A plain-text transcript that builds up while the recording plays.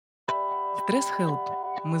Стресс Help.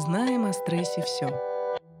 Мы знаем о стрессе все.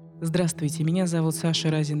 Здравствуйте, меня зовут Саша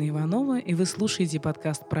Разина Иванова, и вы слушаете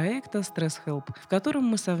подкаст проекта «Стресс Help», в котором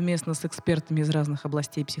мы совместно с экспертами из разных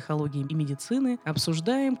областей психологии и медицины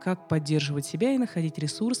обсуждаем, как поддерживать себя и находить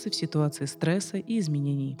ресурсы в ситуации стресса и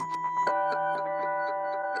изменений.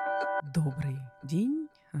 Добрый день.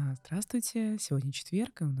 Здравствуйте. Сегодня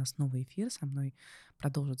четверг, и у нас новый эфир. Со мной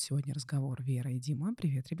продолжат сегодня разговор Вера и Дима.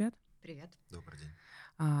 Привет, ребят. Привет. Добрый день.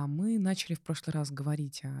 Мы начали в прошлый раз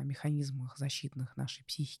говорить о механизмах защитных нашей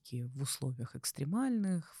психики в условиях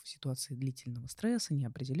экстремальных, в ситуации длительного стресса,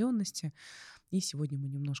 неопределенности. И сегодня мы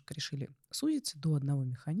немножко решили сузиться до одного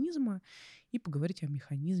механизма и поговорить о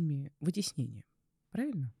механизме вытеснения.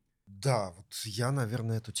 Правильно? Да, вот я,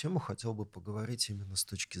 наверное, эту тему хотел бы поговорить именно с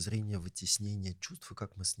точки зрения вытеснения чувств и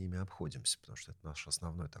как мы с ними обходимся, потому что это наш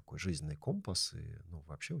основной такой жизненный компас и,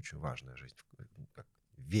 вообще очень важная жизнь, как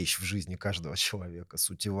вещь в жизни каждого человека,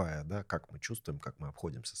 сутевая, да, как мы чувствуем, как мы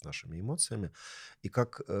обходимся с нашими эмоциями и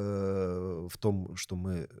как в том, что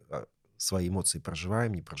мы свои эмоции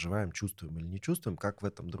проживаем, не проживаем, чувствуем или не чувствуем, как в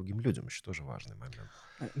этом другим людям еще тоже важный момент.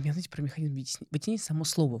 У меня, знаете, про механизм вытеснения само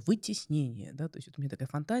слово вытеснение, да, то есть вот у меня такая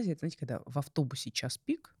фантазия, это, знаете, когда в автобусе час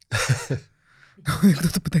пик,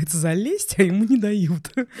 кто-то пытается залезть, а ему не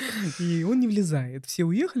дают. И он не влезает. Все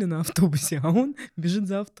уехали на автобусе, а он бежит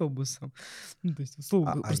за автобусом. То есть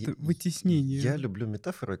слово просто Я вытеснение. люблю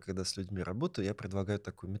метафоры, когда с людьми работаю, я предлагаю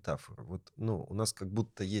такую метафору. Вот, у нас как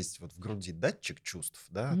будто есть вот в груди датчик чувств,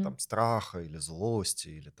 да, Мгм. там страха или злости,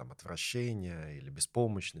 или там отвращения, или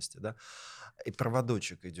беспомощности, да, и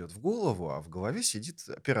проводочек идет в голову, а в голове сидит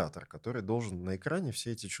оператор, который должен на экране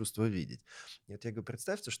все эти чувства видеть. И вот я говорю,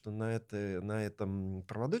 представьте, что на этом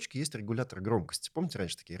проводочке есть регулятор громкости. Помните,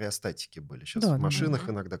 раньше такие реостатики были? Сейчас в Да, да, да. машинах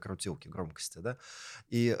иногда крутилки громкости, да?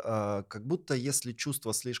 И как будто если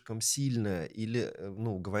чувство слишком сильное или,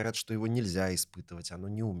 говорят, что его нельзя испытывать, оно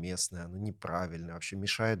неуместное, оно неправильное, вообще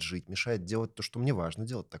мешает жить, мешает делать то, что мне важно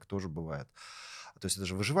делать, так тоже бывает. То есть это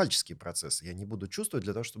же выживальческие процессы. Я не буду чувствовать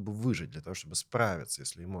для того, чтобы выжить, для того, чтобы справиться.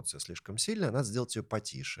 Если эмоция слишком сильная, надо сделать ее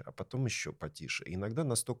потише, а потом еще потише. И иногда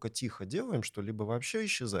настолько тихо делаем, что либо вообще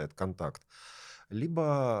исчезает контакт,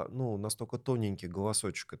 либо, настолько тоненький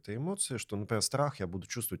голосочек этой эмоции, что, например, страх я буду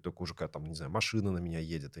чувствовать только уже, когда там, не знаю, машина на меня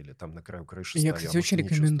едет или там на краю крыши Я, стою, а кстати, может очень и не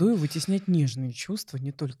чувствую. рекомендую вытеснять нежные чувства,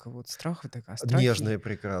 не только вот страх, вот так, а страхи. Нежное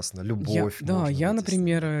прекрасно, Я, любовь да, можно я, вытеснить,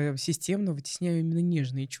 например, да. системно вытесняю именно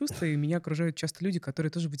нежные чувства, и меня окружают часто люди,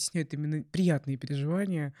 которые тоже вытесняют именно приятные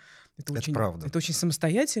переживания. Это Это очень, правда. это очень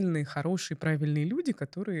самостоятельные, хорошие, правильные люди,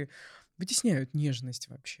 которые вытесняют нежность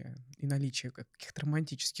вообще и наличие каких-то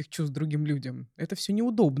романтических чувств другим людям. Это все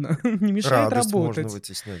неудобно, не мешает Радость можно работать.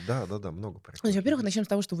 вытеснять. Да, много То есть, прекрасных во-первых, вещей. начнем с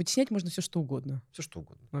того, что вытеснять можно все что угодно Все что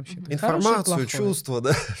угодно. вообще. То есть хорошее, Информацию, плохое. чувства,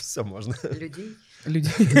 да, все можно. Людей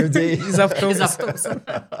Людей Людей. из автобуса. автобуса.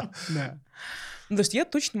 Да. Ну, то есть я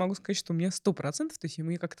точно могу сказать, что у меня 100%, то есть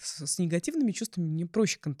мне как-то с негативными чувствами мне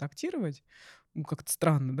проще контактировать. Как-то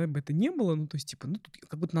странно, да, бы это не было. Ну, то есть, типа, тут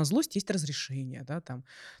как будто на злость есть разрешение, да, там.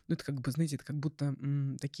 Ну, это как бы, знаете, это как будто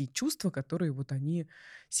такие чувства, которые вот они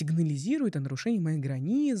сигнализируют о нарушении моих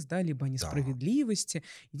границ, да, либо о Да, несправедливости.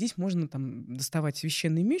 И здесь можно там доставать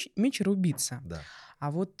священный меч и рубиться. да. А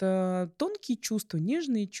вот тонкие чувства,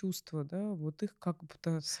 нежные чувства, да, вот их как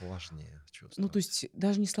будто Сложнее то чувствовать. есть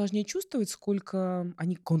даже не сложнее чувствовать, сколько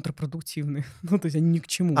они контрпродуктивны. Ну, то есть они ни к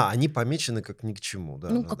чему. Они помечены как ни к чему,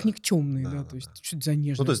 Ну, как да-да-да. никчемные, да, то есть Да-да-да. что это за То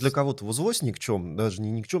есть для нежность? кого-то вот злость никчем, даже не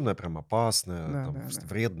никчемная, а прям опасная, Да, там, да, да.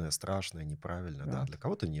 вредная, страшная, неправильная, да. Да. Для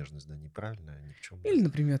кого-то нежность, да, неправильная, никчемная. Или,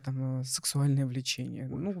 например, там сексуальное влечение.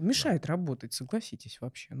 Ой, Ну, да. мешает работать, согласитесь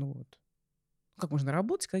вообще. Ну вот. Как можно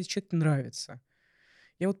работать, когда человеку нравится?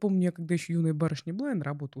 Я вот помню, я когда еще юная барышня была, я на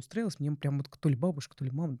работу устроилась, мне прям вот то ли бабушка, то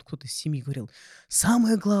ли мама, кто-то из семьи говорил,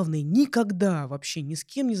 самое главное, никогда вообще ни с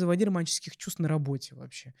кем не заводи романтических чувств на работе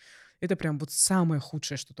вообще. Это прям вот самое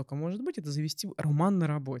худшее, что только может быть, это завести роман на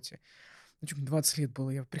работе. Ну, что, мне 20 лет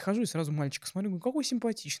было, я прихожу и сразу мальчика смотрю, говорю, какой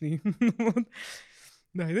симпатичный. Ну вот.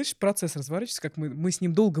 Да, и дальше процесс разворачивается, как мы с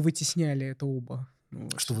ним долго вытесняли это оба. Ну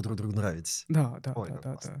вот. Что вы друг другу нравитесь. Да, да, Ой, да, как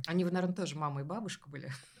да, классно. да. Они, наверное, тоже мама и бабушка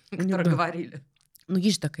были, У него, которые да. говорили. Ну,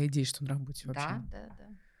 есть же такая идея, что на работе вообще. Да.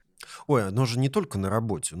 Ой, оно же не только на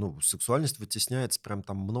работе. Сексуальность вытесняется прям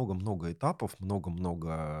там много-много этапов,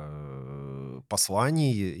 много-много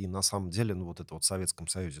посланий. И на самом деле, вот это вот в Советском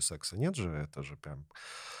Союзе секса нет же. Это же прям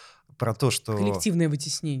про то, что Коллективное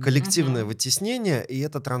вытеснение. коллективное Мгм. вытеснение, и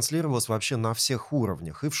это транслировалось вообще на всех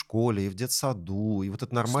уровнях. И в школе, и в детсаду, и вот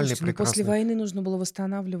это нормальный, Слушайте, ну после прекрасный... войны нужно было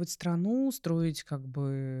восстанавливать страну, строить, как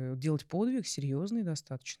бы, делать подвиг серьезный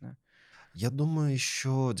достаточно. Я думаю,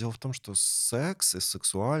 еще дело в том, что секс и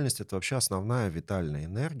сексуальность — это вообще основная витальная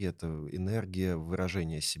энергия. Это энергия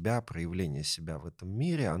выражения себя, проявления себя в этом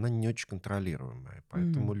мире. Она не очень контролируемая.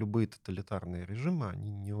 Поэтому М, любые тоталитарные режимы, они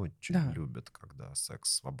не очень Да, любят, когда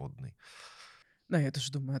секс свободный. да, я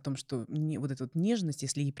тоже думаю о том, что вот эта вот нежность,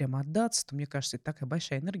 если ей прямо отдаться, то, мне кажется, это такая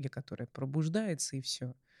большая энергия, которая пробуждается, и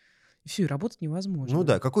все. И все, и работать Ну невозможно.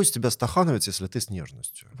 да, какой из тебя стахановец, если ты с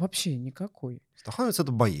нежностью? Вообще никакой. Стахановец —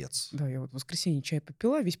 это боец. Да, я вот в воскресенье чай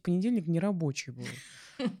попила, весь понедельник нерабочий был.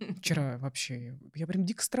 Вчера вообще. Я прям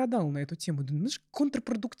дико страдала на эту тему. Думаю, знаешь,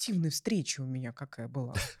 контрпродуктивная встреча у меня какая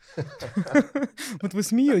была. Вот вы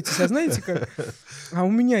смеетесь, а знаете как? А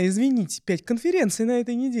у меня, извините, 5 конференций на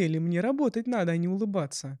этой неделе. Мне работать надо, а не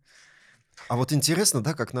улыбаться. А вот интересно,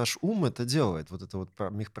 да, как наш ум это делает. Вот это вот про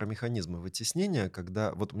механизмы вытеснения,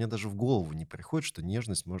 когда вот мне даже в голову не приходит, что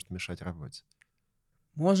нежность может мешать работе.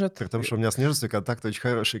 Может. При том, что у меня с нежностью контакт очень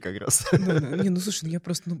хороший как раз. Да. Не, ну слушай, ну я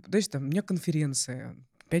просто, ну, знаешь, там, у меня конференция,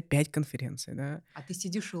 5 конференций, да. А ты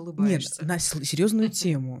сидишь и Нет, улыбаешься. на серьезную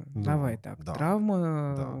тему. Давай Ну, так. да,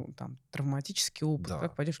 да, Травма, там, травматический опыт,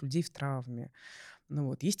 как да. поддерживать людей в травме. Ну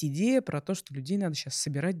вот, есть идея про то, что людей надо сейчас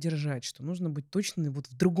собирать, держать, что нужно быть точно вот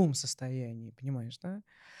в другом состоянии, понимаешь, да?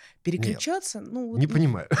 Нет, Переключаться, ну вот, не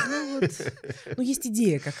понимаю. ну есть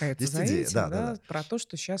идея какая-то Есть за идея, этим, да-да-да. да, про то,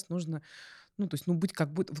 что сейчас нужно, ну то есть, ну быть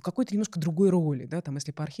как будто в какой-то немножко другой роли, да, там,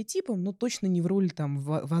 если по архетипам, ну точно не в роли там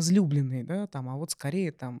возлюбленной, да, там, а вот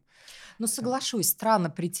скорее там, Ну, там, соглашусь, странно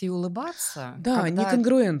прийти и улыбаться, да, когда...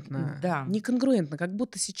 неконгруентно, Да, неконгруентно, как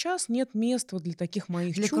будто сейчас нет места вот для таких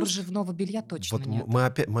моих для чувств. кружевного белья точно Вот нету. мы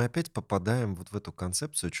опять попадаем вот в эту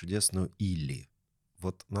концепцию чудесную «или».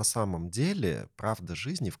 Вот на самом деле правда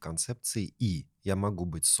жизни в концепции «и». Я могу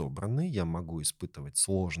быть собранной, я могу испытывать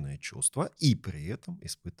сложные чувства и при этом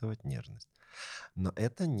испытывать нежность. Но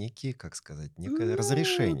это некие, как сказать, некое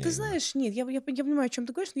Ну, ты разрешение именно. знаешь, нет, я понимаю, о чем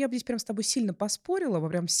ты говоришь, но я бы здесь прям с тобой сильно поспорила,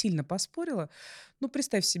 прям сильно поспорила. Ну,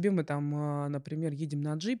 представь себе, мы там, например, едем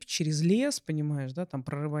на джипе через лес, понимаешь, да, там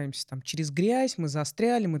прорываемся там через грязь, мы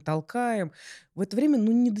застряли, мы толкаем. В это время,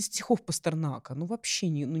 ну, не до стихов Пастернака, ну, вообще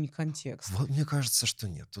не, ну, не контекст. Вот мне кажется, что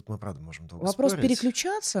нет. Тут мы, правда, можем долго Вопрос спорить.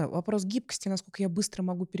 переключаться, вопрос гибкости, насколько я быстро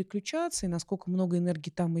могу переключаться, и насколько много энергии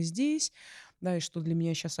там и здесь, да, и что для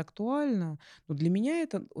меня сейчас актуально. Но для меня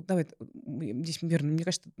это, вот давай, здесь, верно, мне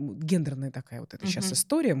кажется, гендерная такая вот эта сейчас Мгм.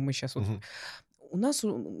 история. Мы сейчас вот, Мгм. у нас,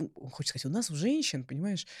 хочется сказать, у нас, у женщин,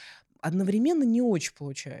 понимаешь, одновременно не очень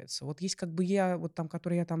получается. Вот есть как бы я, вот там,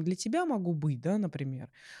 который я там для тебя могу быть, да, например,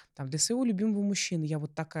 там для своего любимого мужчины я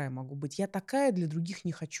вот такая могу быть. Я такая для других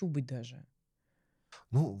не хочу быть даже.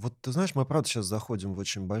 Ну, вот ты знаешь, мы, правда, сейчас заходим в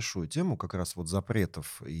очень большую тему как раз вот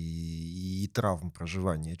запретов и травм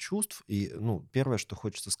проживания чувств. И, ну, первое, что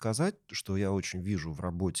хочется сказать, что я очень вижу в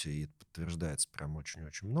работе, и это подтверждается прям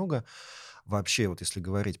очень-очень много. Вообще, вот если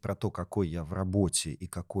говорить про то, какой я в работе и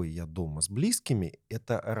какой я дома с близкими,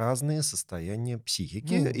 это разные состояния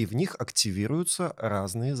психики, и Вот. в них активируются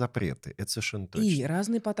разные запреты. Это совершенно И точно.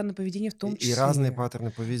 разные паттерны поведения в том И разные числе.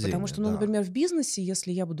 паттерны Потому поведения, что, ну, да. например, в бизнесе,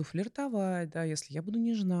 если я буду флиртовать, да, если я буду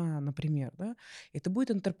нежна, например, да, это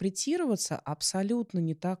будет интерпретироваться абсолютно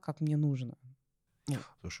не так, как мне нужно. Ну,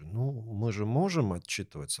 Слушай, ну мы же можем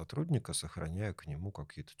отчитывать сотрудника, сохраняя к нему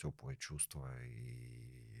какие-то теплые чувства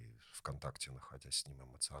и в контакте находясь с ним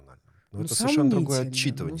эмоциональным. Но ну, это совершенно другое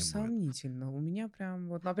сомнительно, ну, отчитывание будет. сомнительно. У меня прям,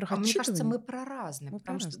 вот, во-первых, А мне кажется, мы отчитывание, про разное, мы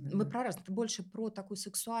про потому что разное, мы да. про разное. Это больше про такую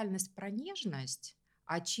сексуальность, про нежность,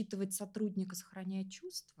 а отчитывать сотрудника, сохраняя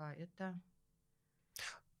чувства, это...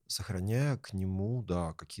 Сохраняя к нему,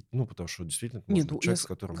 да, какие-то, ну, потому что действительно это может Нет, быть я человек, с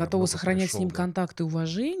которым я готова много сохранять с прошел, ним да. контакт и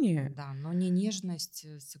уважение. Да, но не нежность,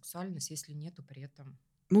 сексуальность, если нету при этом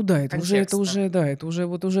Ну да, контекста. да, это уже,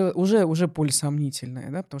 вот уже поле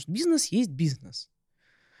сомнительное, да, потому что бизнес есть бизнес.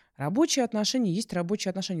 Рабочие отношения есть рабочие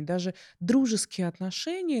отношения. Даже дружеские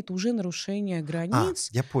отношения — это уже нарушение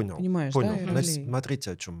границ, Я понял, понимаешь, да, понял. и Мгм. Значит, ролей.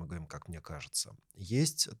 смотрите, о чем мы говорим, как мне кажется.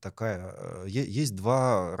 Есть такая, есть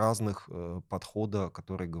два разных подхода,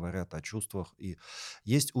 которые говорят о чувствах. И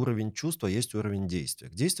есть уровень чувства, есть уровень действия.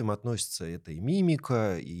 К действиям относится это и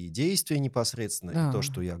мимика, и действие непосредственно, и то, Да.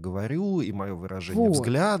 что я говорю, и мое выражение Вот,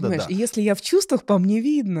 взгляда, понимаешь, да. и если я в чувствах, по мне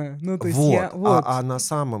видно. Ну, то есть я Вот. вот, На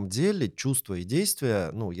самом деле чувства и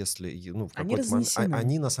действия, ну, если, ну, в они какой-то момент, разнесены.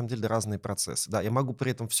 они на самом деле разные процессы. Да, я могу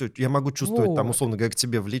при этом все, я могу чувствовать там, Вот. условно говоря, к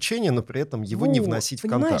тебе влечение, но при этом его не Вот, вносить в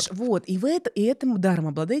понимаешь, контакт. вот, и этим даром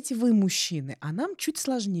обладаете вы, мужчины, а нам чуть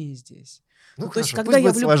сложнее здесь. Ну, Ну, то есть, хорошо, когда пусть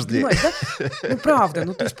я будет влюблена, сложнее. понимаешь, да? Ну, правда,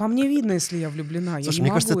 ну, то есть, по мне видно, если я влюблена, я Слушай, не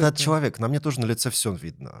мне кажется, могу это от это. человека. На мне тоже на лице все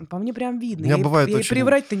видно. По мне прям У видно, меня бывает я и очень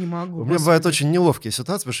приврать-то не могу, у меня бывают господи. очень неловкие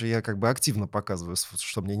ситуации, потому что я как бы активно показываю,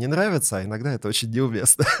 что мне не нравится, а иногда это очень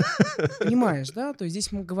неуместно. Понимаешь, да? То есть,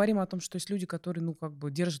 здесь мы говорим о том, что есть люди, которые, ну, как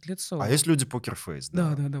бы держат А есть лицо. люди покерфейс,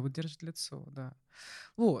 Да, да. да, да, вот держит лицо, да.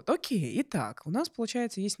 Вот, окей. Итак, у нас,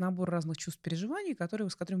 получается, есть набор разных чувств, переживаний,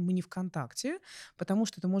 с которыми мы не в контакте, потому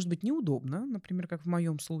что это может быть неудобно, например, как в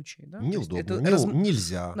моем случае, да. То есть Неудобно, это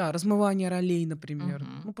нельзя. да, размывание ролей, например.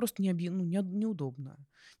 Мгм. Ну, просто неудобно.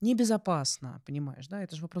 Небезопасно, понимаешь, да?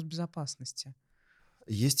 Это же вопрос безопасности.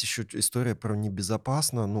 Есть еще история про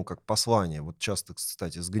небезопасно, ну, как послание. Вот часто,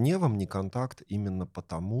 кстати, с гневом не контакт именно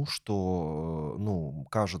потому, что, ну,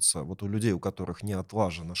 кажется, вот у людей, у которых не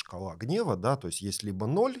отлажена шкала гнева, да, то есть есть либо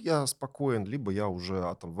ноль, я спокоен, либо я уже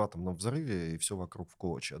в атомном взрыве, и все вокруг в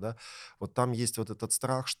клочья, да. Вот там есть вот этот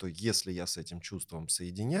страх, что если я с этим чувством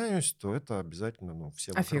соединяюсь, то это обязательно, ну,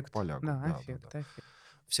 все вокруг Аффект, полягут, да, да-да-да. аффект.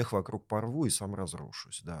 Всех вокруг порву и сам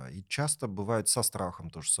разрушусь, да. И часто бывает со страхом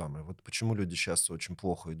то же самое. Вот почему люди сейчас очень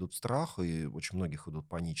плохо идут в страх, и очень многих идут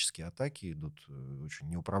панические атаки, идут очень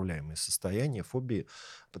неуправляемые состояния, фобии,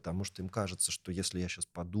 потому что им кажется, что если я сейчас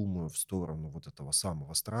подумаю в сторону вот этого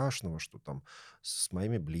самого страшного, что там с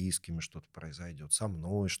моими близкими что-то произойдет, со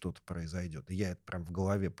мной что-то произойдет, и я это прям в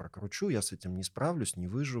голове прокручу, я с этим не справлюсь, не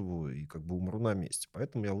выживу и как бы умру на месте.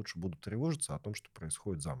 Поэтому я лучше буду тревожиться о том, что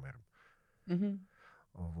происходит за моим. Мгм.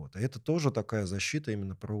 Вот. И это тоже такая защита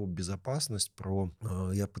именно про безопасность, про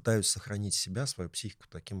я пытаюсь сохранить себя, свою психику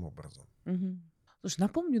таким образом. Мгм. Слушай,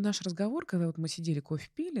 напомню наш разговор, когда вот мы сидели, кофе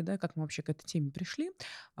пили, да, как мы вообще к этой теме пришли.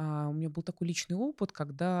 У меня был такой личный опыт,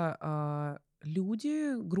 когда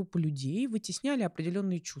группа людей вытесняли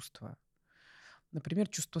определенные чувства. Например,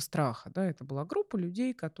 чувство страха, да, это была группа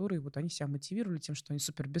людей, которые вот они себя мотивировали тем, что они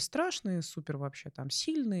супер бесстрашные, супер вообще там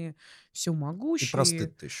сильные, все И про могущие.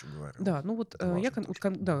 стыд ты еще говорил. Да, ну вот Это я важно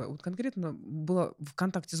тоже. да, вот конкретно была в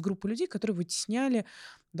контакте с группой людей, которые вытесняли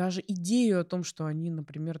даже идею о том, что они,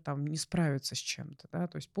 например, там не справятся с чем-то, да,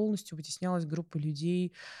 то есть полностью вытеснялась группа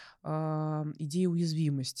людей идея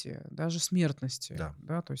уязвимости, даже смертности, Да.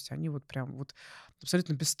 да, то есть они вот прям вот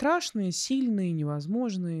абсолютно бесстрашные, сильные,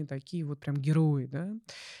 невозможные, такие вот прям герои, да.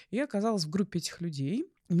 И я оказалась в группе этих людей.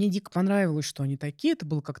 Мне дико понравилось, что они такие, это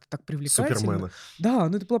было как-то так привлекательно. Супермены. Да,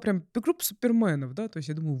 ну это была прям группа суперменов, да, то есть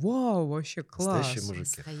я думаю, вау, вообще Настоящие класс.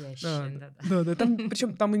 мужики. Да, Настоящие, да, да-да. да, да, там,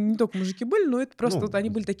 причем там и не только мужики были, но это просто вот Ну, они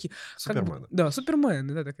были такие, как бы, супермены. да,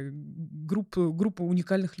 супермены, да, такая группа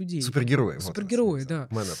уникальных людей, Супергерои. Вот, супергерои, да.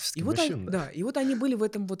 Man И of вот они, Machine, да. да, и вот они были в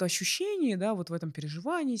этом вот ощущении, да, вот в этом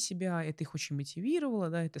переживании себя, это их очень мотивировало,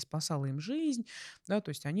 да, это спасало им жизнь, да, то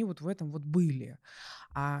есть они вот в этом вот были.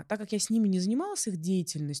 А так как я с ними не занималась их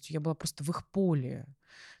деятельностью, я была просто в их поле,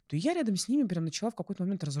 то я рядом с ними прям начала в какой-то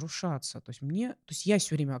момент разрушаться. То есть я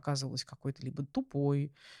все время оказывалась какой-то либо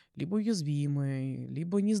тупой, либо уязвимой,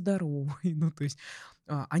 либо нездоровой. Ну, то есть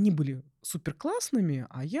они были супер классными,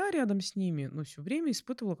 а я рядом с ними, ну, все время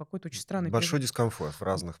испытывала какой-то очень странный Большой переживание. дискомфорт в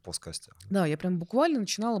разных плоскостях. Да, я прям буквально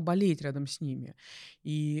начинала болеть рядом с ними.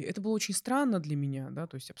 И это было очень странно для меня, да,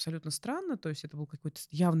 то есть абсолютно странно, то есть это был какой-то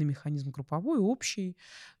явный механизм групповой, общий.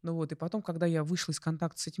 Ну вот, и потом, когда я вышла из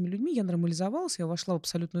контакта с этими людьми, я нормализовалась, я вошла в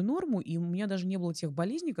абсолютную норму, и у меня даже не было тех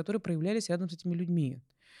болезней, которые проявлялись рядом с этими людьми.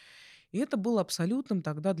 И это было абсолютным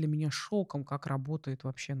тогда для меня шоком, как работает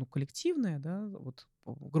вообще, ну, коллективное, да, вот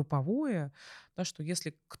групповое, да, что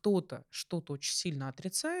если кто-то что-то очень сильно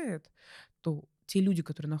отрицает, то те люди,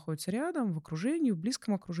 которые находятся рядом, в окружении, в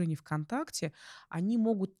близком окружении, в контакте, они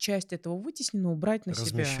могут часть этого вытесненного брать на себя.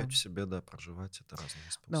 Размещать в себе, да, проживать это разными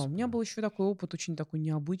Да, у меня способами. был еще такой опыт очень такой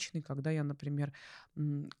необычный, когда я, например,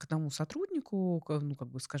 к одному сотруднику, ну, как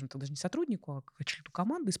бы, скажем так, даже не сотруднику, а к члену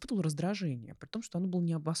команды испытывал раздражение, при том, что оно было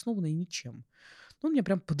необоснованное ничем. Ну, он меня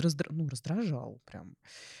прям раздражал прям.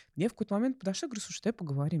 Я в какой-то момент подошла, говорю, слушай, давай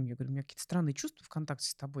поговорим. Я говорю, у меня какие-то странные чувства в контакте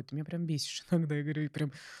с тобой, ты меня прям бесишь иногда. Я говорю, и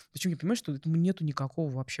прям, причем я понимаю, что этому нету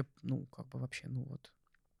никакого вообще, ну, как бы вообще, ну вот.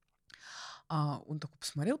 А он такой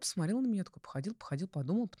посмотрел на меня, такой походил,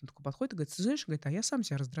 подумал, потом такой подходит и говорит, ты знаешь, говорит, а я сам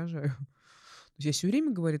себя раздражаю. То есть я все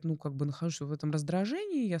время, говорит, ну, как бы нахожусь в этом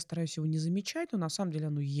раздражении, я стараюсь его не замечать, но на самом деле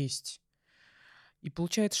оно есть. И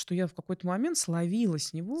получается, что я в какой-то момент словила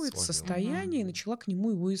с него это Словила. состояние и Мгм. начала к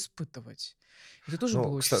нему его испытывать. Это тоже Ну,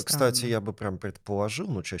 было очень кстати, странно. я бы прям предположил,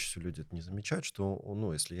 но чаще всего люди это не замечают, что,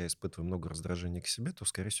 ну, если я испытываю много раздражения к себе, то,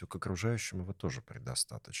 скорее всего, к окружающим его тоже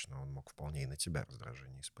предостаточно. Он мог вполне и на тебя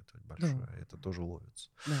раздражение испытывать Да, большое. Это тоже ловится.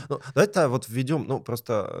 да. Ну, давайте вот введем, ну,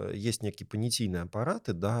 просто есть некие понятийные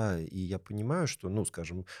аппараты, да, и я понимаю, что, ну,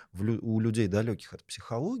 скажем, у людей, далеких от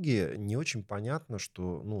психологии, не очень понятно,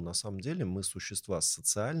 что, ну, на самом деле мы существа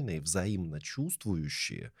социальные, взаимно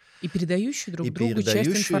чувствующие, И передающие и друг другу часть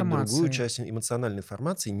передающие другую информации. часть эмоциональной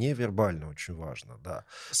информации невербально, очень важно, да.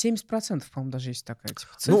 70%, по-моему, даже есть такая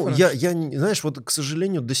типа Ну, цифра. знаешь, вот, к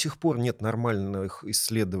сожалению, до сих пор нет нормальных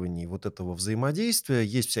исследований вот этого взаимодействия.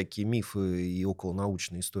 Есть всякие мифы и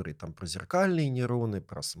околонаучные истории там про зеркальные нейроны,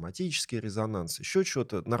 про соматический резонанс, еще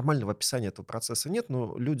что-то. Нормального описания этого процесса нет,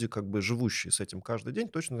 но люди, как бы живущие с этим каждый день,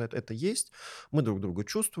 точно знают, это есть. Мы друг друга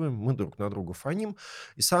чувствуем, мы друг на друга фоним.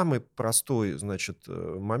 И самый простой, значит,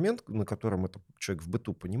 момент, на котором это человек в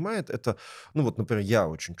быту понимает, это, ну вот, например, я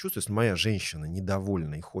очень чувствую, если моя женщина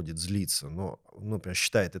недовольна и ходит злиться, но, ну, например,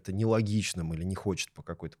 считает это нелогичным или не хочет по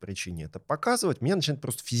какой-то причине это показывать, меня начинает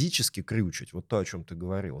просто физически крючить. Вот то, о чем ты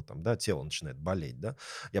говорила, там, да, тело начинает болеть, да.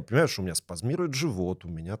 Я понимаю, что у меня спазмирует живот, у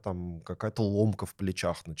меня там какая-то ломка в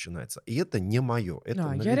плечах начинается. И это не мое, это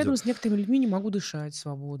Да, я рядом наведет. с некоторыми людьми не могу дышать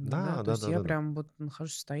свободно, да, Да, то да, есть да, я да, да. прям вот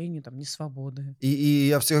нахожусь в состоянии там несвободы. И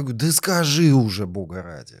я всегда говорю, да скажи уже, бога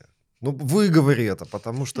ради. Ну, выговори это,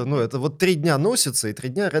 потому что, ну, это вот 3 дня носится, и 3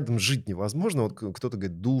 дня рядом жить невозможно. Вот кто-то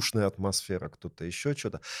говорит, душная атмосфера, кто-то еще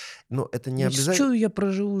что-то. Но это не Я обязательно. чую, я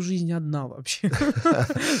проживу жизнь одна вообще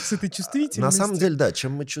с этой На самом чувствительностью. деле, да,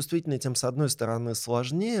 чем мы чувствительнее, тем, с одной стороны,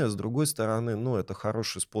 сложнее, с другой стороны, ну, это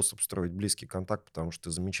хороший способ строить близкий контакт, потому что ты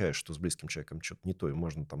замечаешь, что с близким человеком что-то не то, и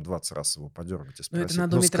можно там 20 раз его подергать и Но это спросить,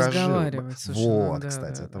 надо ну, уметь скажи. разговаривать, слушай, ну Вот, да,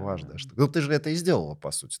 кстати, да, это да, да. важная штука. Ну, ты же это и сделала, по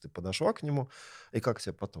сути. Ты подошла к нему, и как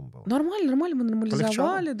тебе потом было? Нормально, нормально, мы Полегчало?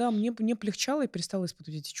 нормализовали, да, мне полегчало, я перестала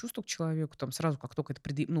испытывать эти чувства к человеку, там сразу, как только это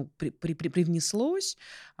ну, привнеслось,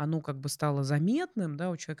 оно как бы стало заметным,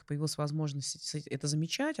 да, у человека появилась возможность это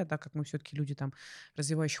замечать, а так как мы все-таки люди там,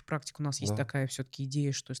 развивающих практику, у нас есть Да. такая все-таки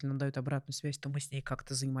идея, что если нам дают обратную связь, то мы с ней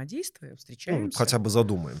как-то взаимодействуем, Ну, встречаемся, хотя бы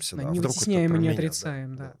задумаемся, да, да. А не вдруг это вытесняем и про не меня, да.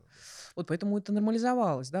 отрицаем, Да, да. да, да. Вот поэтому это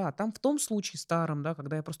нормализовалось, да. А там в том случае старом, да,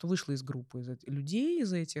 когда я просто вышла из группы людей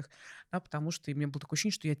из этих, да, потому что у меня было такое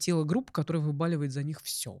ощущение, что я тело группы, которая выбаливает за них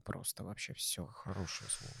все просто, вообще все. Хорошее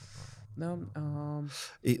слово, Да, да.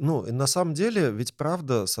 И, ну, и на самом деле, ведь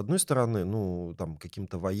правда, с одной стороны, ну, там,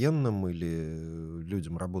 каким-то военным или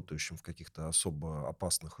людям, работающим в каких-то особо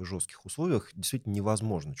опасных и жестких условиях, действительно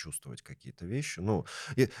невозможно чувствовать какие-то вещи. Ну,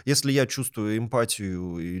 если я чувствую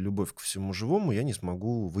эмпатию и любовь ко всему живому, я не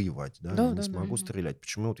смогу воевать, да, я да, не да, да. смогу Мгм. стрелять.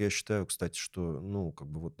 Почему вот я считаю, кстати, что, ну, как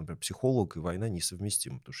бы вот, например, психолог и война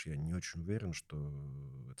несовместимы, потому что я не очень уверен, что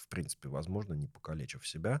это, в принципе, возможно, не покалечив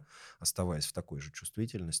себя, оставаясь в такой же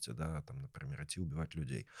чувствительности, да, там, например, идти убивать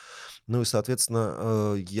людей. Ну и,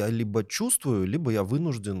 соответственно, я либо чувствую, либо я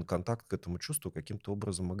вынужден контакт к этому чувству каким-то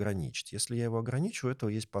образом ограничить. Если я его ограничу, у этого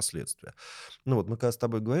есть последствия. Ну вот мы когда с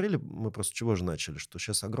тобой говорили, мы просто чего же начали, что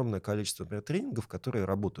сейчас огромное количество, например, тренингов, которые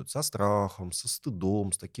работают со страхом, со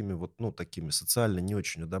стыдом, с такими вот, ну, такими социально не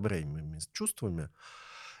очень одобряемыми чувствами.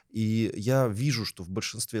 И я вижу, что в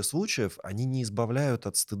большинстве случаев они не избавляют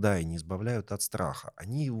от стыда и не избавляют от страха.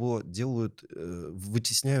 Они его делают,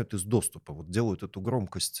 вытесняют из доступа, вот делают эту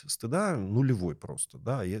громкость стыда нулевой просто,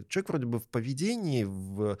 да. И человек вроде бы в поведении,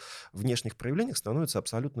 в внешних проявлениях становится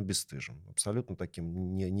абсолютно бесстыжим, абсолютно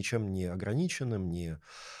таким ничем не ограниченным, не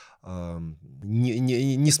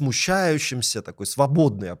смущающимся, такой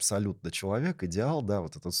свободный абсолютно человек, идеал, да,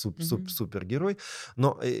 вот этот Мгм. супергерой.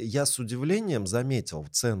 Но я с удивлением заметил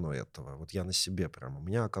цену этого. Вот я на себе прям. У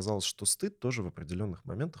меня оказалось, что стыд тоже в определенных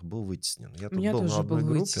моментах был вытеснен. Я У тут меня был на тоже одной был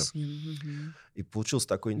группе, вытеснен. Мгм. и получился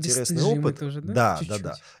такой интересный Бесстыжие мы опыт. тоже, да? Да, да,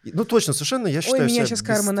 да. Чуть-чуть. Ну, точно, совершенно я Ой, считаю меня себя сейчас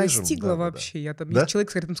карма бесстыжим. настигла Да, да, да. вообще. Я там есть Да?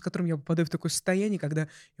 человек, рядом с которым я попадаю в такое состояние, когда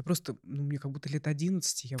я просто, ну, мне как будто лет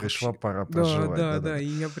 11, я Пришла вообще... пора Да, проживать. да, Да, да, да. да. И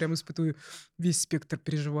я прям испытываю весь спектр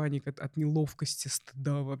переживаний от неловкости,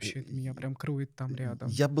 стыда вообще. Это меня прям кроет там рядом.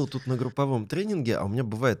 Я был тут на групповом тренинге, а у меня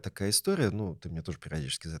бывает такая история, ну, ты мне тоже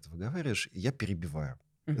периодически из этого говоришь, и я перебиваю.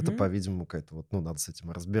 Это, Мгм. по-видимому, какая-то вот, ну, надо с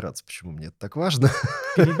этим разбираться, почему мне это так важно.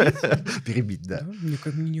 Перебить? Перебить, да. Да?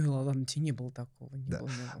 Мне не ладно, тебе не было такого, не Да. было,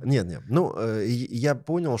 не было. Нет, нет. Ну, я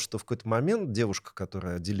понял, что в какой-то момент девушка,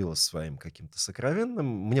 которая делилась своим каким-то сокровенным,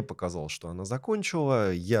 мне показалось, что она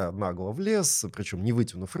закончила. Я нагло влез, причем не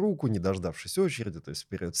вытянув руку, не дождавшись очереди, то есть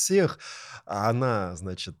вперед всех. А она,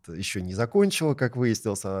 значит, еще не закончила, как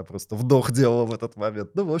выяснилось, она просто вдох делала в этот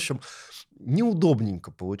момент. Ну, в общем,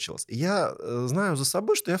 неудобненько получилось. И я знаю за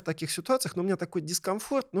собой, что я в таких ситуациях, ну, у меня такой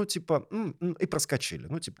дискомфорт, ну, типа, и проскочили.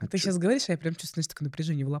 Ну, типа, А ты сейчас говоришь, а я прям чувствую, знаешь, такое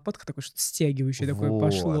напряжение в лопатках, такое что-то стягивающее такое вот,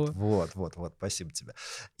 пошло. вот, вот, вот, спасибо тебе.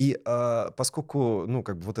 И поскольку, ну,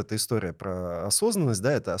 как бы вот эта история про осознанность,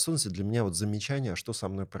 да, это осознанность для меня вот замечание, что со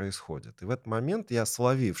мной происходит. И в этот момент я,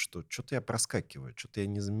 словив, что что-то я проскакиваю, что-то я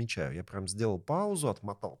не замечаю, я прям сделал паузу,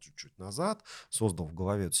 отмотал чуть-чуть назад, создал в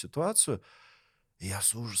голове эту ситуацию, и я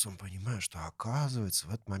с ужасом понимаю, что, оказывается, в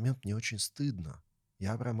этот момент мне очень стыдно.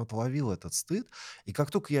 Я прям отловил этот стыд, и как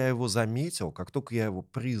только я его заметил, как только я его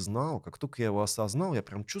признал, как только я его осознал, я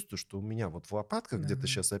прям чувствую, что у меня вот в лопатках, где ты Да.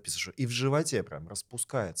 сейчас описываешь, и в животе прям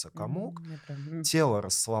распускается комок, Я прям... тело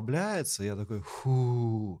расслабляется, и я такой,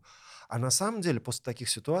 фу. А на самом деле после таких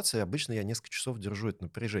ситуаций обычно я несколько часов держу это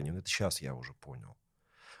напряжение, но это сейчас я уже понял.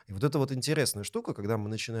 И вот это вот интересная штука, когда мы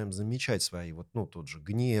начинаем замечать свои вот, ну, тот же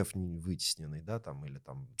гнев вытесненный, да, там, или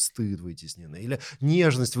там стыд вытесненный, или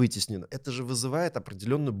нежность вытесненная, это же вызывает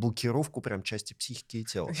определенную блокировку прям части психики и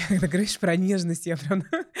тела. Когда говоришь про нежность, я прям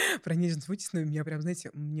про нежность вытесняю, у меня прям, знаете,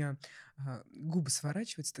 у меня губы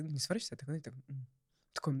сворачиваются, не сворачиваются, а так, знаете,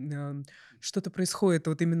 такое, что-то происходит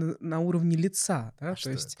вот именно на уровне лица, да, А то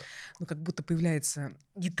что есть, это? ну, как будто появляется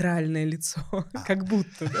нейтральное лицо, А, как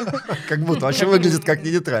будто, да, как будто вообще как, выглядит как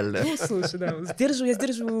нейтральное. ну, слушай, да, вот я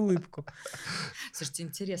сдерживаю улыбку. Слушайте,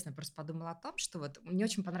 интересно, я просто подумала о том, что вот мне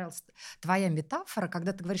очень понравилась твоя метафора,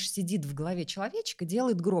 когда ты говоришь, сидит в голове человечек и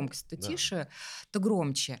делает громкость, то Да. тише, то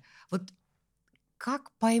громче. Вот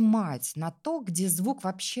как поймать на то, где звук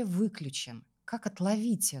вообще выключен? Как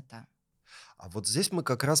отловить это? А вот здесь мы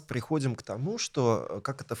как раз приходим к тому, что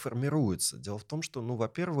как это формируется. Дело в том, что, ну,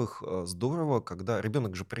 во-первых, здорово, когда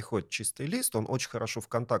ребенок же приходит чистый лист, он очень хорошо в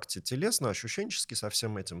контакте телесно, ощущенчески со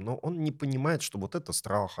всем этим, но он не понимает, что вот это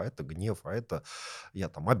страх, а это гнев, а это я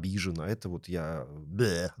там обижен, а это вот я,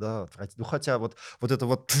 да, ну, хотя вот это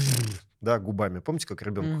вот, да, губами. Помните, как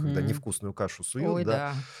ребенку, когда Мгм. невкусную кашу суют, Ой, да,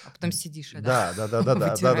 да. А потом сидишь, да, да, да, да, да, да, да, да,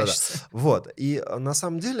 да. вытираешься. Вот. И на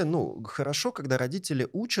самом деле, ну, хорошо, когда родители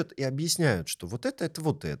учат и объясняют, что вот это,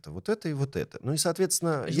 вот это и вот это. Ну и,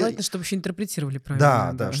 соответственно, Желательно, чтобы еще интерпретировали да, правильно,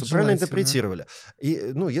 да, да, чтобы правильно желательно. интерпретировали.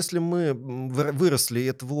 И, ну, если мы выросли, и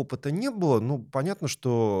этого опыта не было, ну, понятно,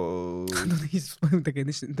 что Ну, есть такая,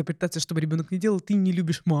 значит, интерпретация, чтобы ребенок не делал, ты не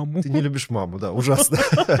любишь маму. ты не любишь маму, да, ужасно.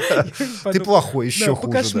 Я Ты подумала, плохой, да, еще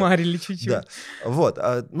хуже, да. покошмарили Да, чуть-чуть. вот,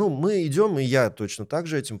 ну, мы идем, и я точно так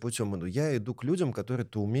же этим путем иду. Я иду к людям, которые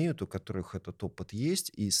это умеют, у которых этот опыт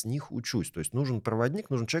есть, и с них учусь. То есть нужен проводник,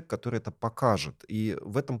 нужен человек, который это покажет. И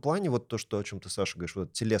в этом плане вот то, что, о чем ты, Саша, говоришь, вот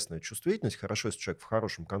эта телесная чувствительность, хорошо, если человек в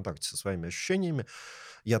хорошем контакте со своими ощущениями.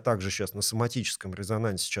 Я также сейчас на соматическом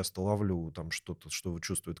резонансе часто ловлю там что-то, что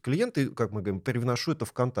чувствует клиент, и, как мы говорим, переношу это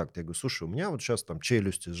в контакт. Я говорю, слушай, у меня вот сейчас там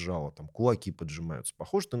челюсти сжало, там кулаки поджимаются.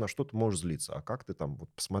 Похоже, ты на что-то можешь злиться. А как ты там,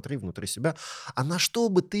 вот посмотри внутри себя. А на что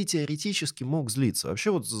бы ты теоретически мог злиться?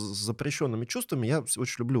 Вообще вот с запрещенными чувствами я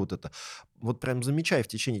очень люблю вот это. Вот прям замечай в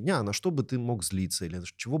течение дня, а на что бы ты мог злиться, или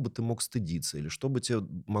чего бы ты мог стыдиться, или что бы тебе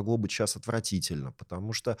могло быть сейчас отвратительно.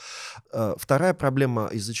 Потому что вторая проблема,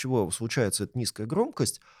 из-за чего случается эта низкая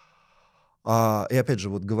громкость, и опять же,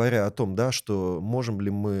 вот говоря о том, да, что можем ли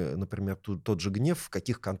мы, например, тот же гнев в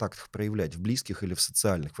каких контактах проявлять, в близких или в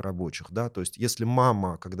социальных, в рабочих, да, то есть если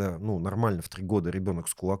мама, когда, ну, нормально в 3 года ребенок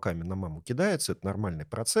с кулаками на маму кидается, это нормальный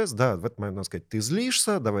процесс, да, в этот момент надо сказать, ты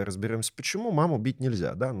злишься, давай разберемся, почему, маму бить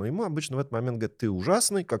нельзя, да, но ему обычно в этот момент говорят, ты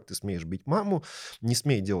ужасный, как ты смеешь бить маму, не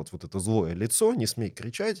смей делать вот это злое лицо, не смей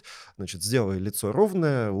кричать, значит, сделай лицо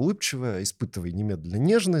ровное, улыбчивое, испытывай немедленно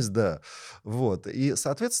нежность, да, вот. И,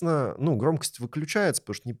 соответственно, ну, громкость выключается,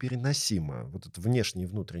 потому что непереносимо. Вот это внешний и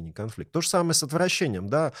внутренний конфликт. То же самое с отвращением,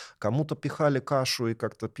 да. Кому-то пихали кашу и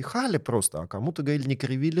как-то пихали просто, а кому-то говорили, не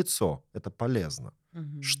криви лицо, это полезно.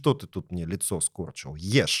 Мгм. Что ты тут мне лицо скорчил?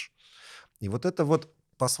 Ешь. И вот это вот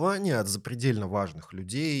послание от запредельно важных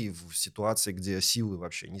людей в ситуации, где силы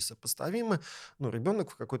вообще несопоставимы, ну,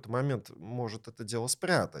 ребенок в какой-то момент может это дело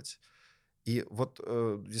спрятать. И вот,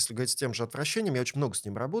 если говорить с тем же отвращением, я очень много с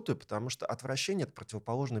ним работаю, потому что отвращение — это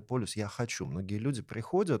противоположный полюс «я хочу». Многие люди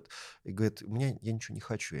приходят и говорят: я ничего не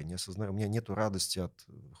хочу, я не осознаю, у меня нету радости от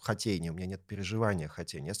хотения, у меня нет переживания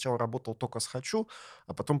хотения. Я сначала работал только с «хочу»,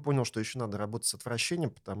 а потом понял, что еще надо работать с отвращением,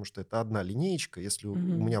 потому что это одна линеечка. Если у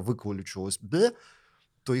Мгм. меня выкваличивалось «б»,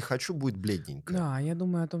 то и «хочу» будет бледненькое. Да, я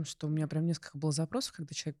думаю о том, что у меня прям несколько было запросов,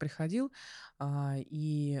 когда человек приходил,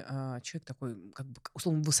 человек такой, как бы,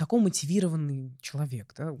 условно, высоко мотивированный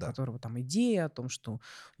человек, да, у Да. которого там идея о том, что у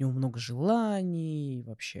него много желаний и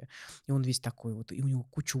вообще, и он весь такой вот, и у него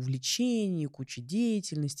куча увлечений, куча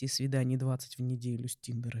деятельности, свиданий 20 в неделю с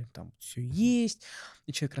Тиндера, там все есть.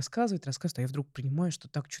 И человек рассказывает, рассказывает, а я вдруг понимаю, что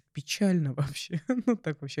так что-то печально вообще, ну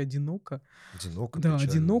так вообще одиноко. Одиноко, Да,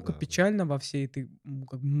 печально, одиноко, да. печально во всей этой,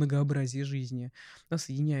 как бы многообразии жизни. Да,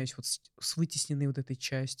 соединяюсь вот с вытесненной вот этой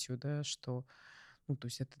частью, да, что, ну, то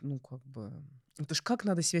есть это, ну, как бы, это ж как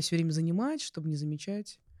надо себя все время занимать, чтобы не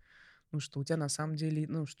замечать, ну, что у тебя на самом деле,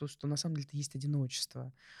 ну, что на самом деле-то есть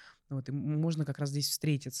одиночество. Вот, и можно как раз здесь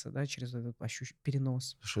встретиться, да, через этот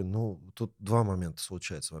перенос. Слушай, ну, тут 2 момента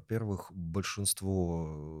случается. Во-первых,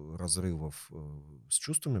 большинство разрывов, с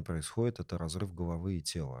чувствами происходит — это разрыв головы и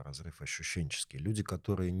тела, разрыв ощущенческий. Люди,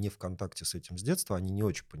 которые не в контакте с этим с детства, они не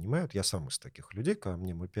очень понимают. Я сам из таких людей. Когда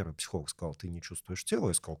мне мой первый психолог сказал: «Ты не чувствуешь тело»,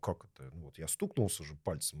 я сказал: «Как это?» Ну, вот я стукнулся же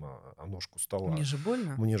пальцем о ножку Мне стола. же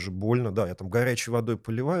больно. Мне же больно, да. Я там горячей водой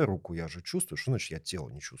поливаю руку, я же чувствую. Что значит я тело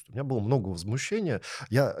не чувствую? У меня было много возмущения.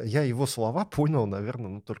 Я его слова понял, наверное,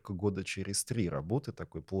 ну, только года через 3 работы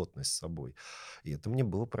такой плотной с собой. И это мне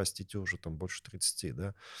было, простите, уже там больше 30,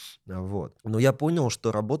 да. Вот. Но я понял,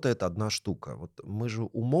 что работает одна штука. Вот мы же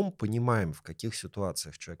умом понимаем, в каких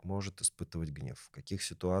ситуациях человек может испытывать гнев, в каких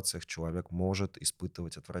ситуациях человек может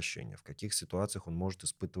испытывать отвращение, в каких ситуациях он может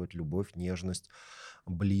испытывать любовь, нежность,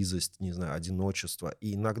 близость, не знаю, одиночество.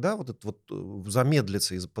 И иногда вот это вот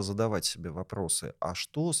замедлиться и позадавать себе вопросы: а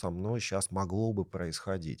что со мной сейчас могло бы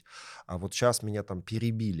происходить? А вот сейчас меня там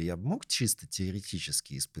перебили, я бы мог чисто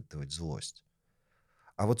теоретически испытывать злость?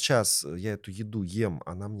 А вот сейчас я эту еду ем,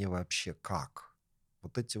 она мне вообще как?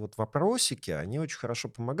 Вот эти вот вопросики, они очень хорошо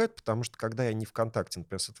помогают, потому что когда я не в контакте,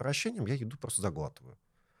 например, с отвращением, я еду просто заглатываю.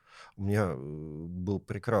 У меня был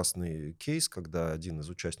прекрасный кейс, когда один из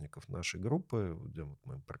участников нашей группы, где вот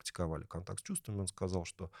мы практиковали контакт с чувствами, он сказал,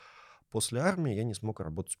 что после армии я не смог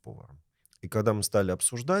работать поваром. И когда мы стали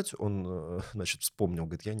обсуждать, он, значит, вспомнил,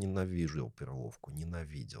 говорит: я ненавижу перловку,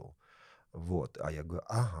 ненавидел. Вот. А я говорю: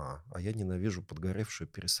 ага, а я ненавижу подгоревшую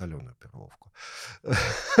пересоленную перловку.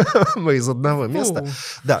 Мы из одного места. Фу.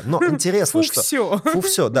 Да, но интересно, Фу, что... все. Фу,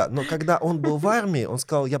 все, да. Но когда он был в армии, он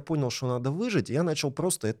сказал: я понял, что надо выжить, и я начал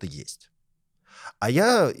просто это есть. А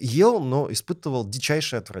я ел, но испытывал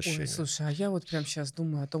дичайшее Ой, отвращение. слушай, а я вот прям сейчас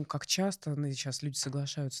думаю о том, как часто сейчас люди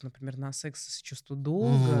соглашаются, например, на секс с чувства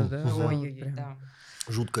долга, да, вот Ой-ой-ой, прям да.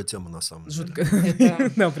 Жуткая тема на самом деле. жутко,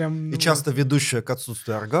 Это да, прям, И ну вот, часто ведущая к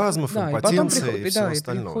отсутствию оргазмов, да, и потом импотенции и все да, и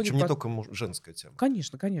остальное. приходит, Причем не только женская тема.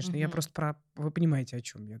 конечно, конечно, я Мгм. просто вы понимаете, о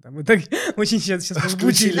чем я, да, мы так очень сейчас Включились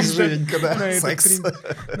возбудились, да, живенько, да? на этот, Секс.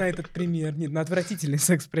 на этот пример, нет, на отвратительный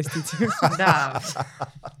секс, простите. Да.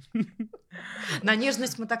 На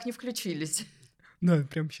нежность мы так не включились. Да,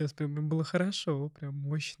 прям сейчас прям было хорошо, прям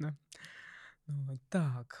мощно. Вот.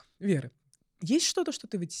 Так, Вера, есть что-то, что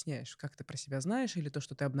ты вытесняешь? Как ты про себя знаешь? Или то,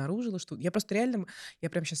 что ты обнаружила? Что... Я просто реально...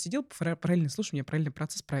 Я прям сейчас сидел, параллельно слушаю, у меня параллельный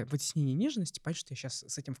процесс про вытеснение нежности. Понятно, что я сейчас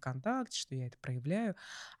с этим в контакте, что я это проявляю.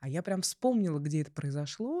 А я прям вспомнила, где это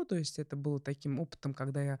произошло. То есть это было таким опытом,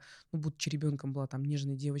 когда я, ну, будучи ребенком, была там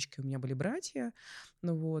нежной девочкой, у меня были братья.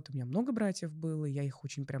 Ну вот, у меня много братьев было, я их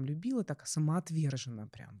очень прям любила, так самоотверженно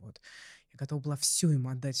прям вот. Я готова была все им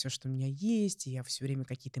отдать, все, что у меня есть, и я все время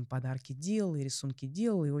какие-то им подарки делала, и рисунки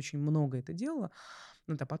делала, и очень много это делала.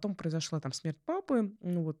 Вот, а потом произошла там смерть папы,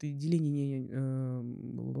 ну вот, и деление,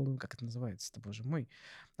 как это называется-то, боже мой,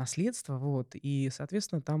 наследство, вот. И,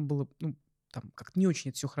 соответственно, там было, ну, там как-то не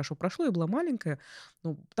очень это все хорошо прошло, я была маленькая,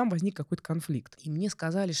 но там возник какой-то конфликт. И мне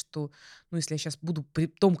сказали, что, ну, если я сейчас буду при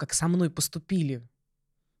том, как со мной поступили,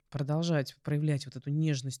 продолжать проявлять вот эту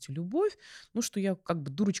нежность и любовь, ну, что я как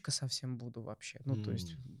бы дурочка совсем буду вообще. Ну, то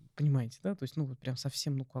есть, понимаете, да? То есть, ну, вот прям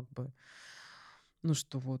совсем, ну, как бы, ну,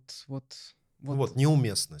 что Вот,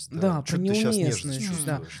 неуместность, да. да, про Чё ты сейчас нежность неуместность,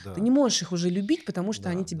 да. чувствуешь, Ты да. не можешь их уже любить, потому что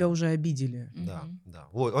они Да, тебя да, уже обидели. да, Мгм. да.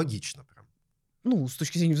 Ой, логично прям. Ну, с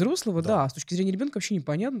точки зрения взрослого, да, Да. а с точки зрения ребенка вообще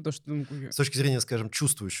непонятно, то, что, ну, С точки зрения, скажем,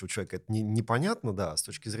 чувствующего человека это непонятно, да, а с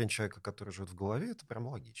точки зрения человека, который живет в голове, это прям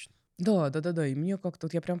логично. да, да-да-да, и мне как-то,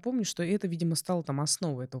 вот я прям помню, что это, видимо, стало там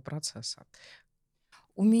основой этого процесса.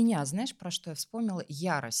 У меня, знаешь, про что я вспомнила?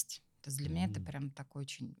 Ярость. То есть для меня это М. прям такой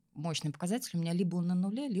очень мощный показатель. У меня либо он на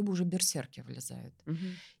нуле, либо уже берсерки вылезают. Мгм.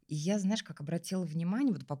 И я, знаешь, как обратила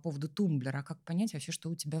внимание вот по поводу тумблера, а как понять вообще, что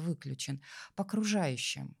у тебя выключен? По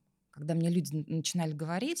окружающим. Когда мне люди начинали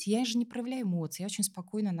говорить, я же не проявляю эмоций, я очень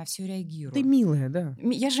спокойно на все Ты реагирую. милая, да.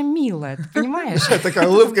 Я же милая, ты понимаешь? Такая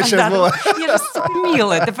улыбка сейчас Да, была. я же, сука,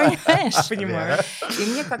 милая, ты понимаешь? Понимаю. Вера, И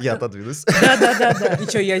мне я как-то... отодвинусь. Да.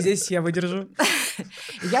 Ничего, я здесь, я выдержу.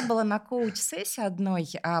 Я была на коуч-сессии одной,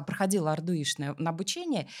 проходила ардуишное на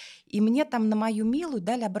обучение, и мне там на мою милую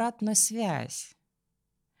дали обратную связь.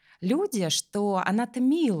 Люди, что она-то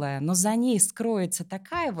милая, но за ней скроется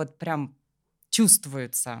такая вот прям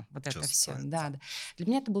чувствуется вот это все. Чувствуется. Да. Для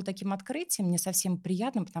меня это было таким открытием, мне совсем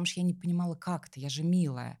приятно, потому что я не понимала, как это, я же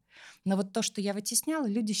милая. Но вот то, что я вытесняла,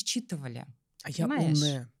 люди считывали. А я Понимаешь?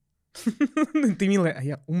 умная. Ты милая, а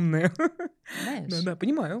я умная. Понимаешь? Да-да,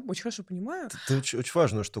 понимаю, очень хорошо понимаю. Ты очень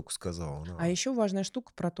важную штуку сказала. А еще важная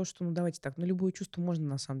штука про то, что, ну, давайте так, ну, любое чувство можно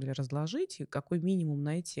на самом деле разложить, и какой минимум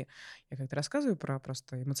найти. Я как-то рассказываю про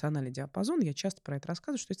просто эмоциональный диапазон, я часто про это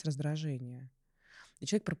рассказываю, что есть раздражение. И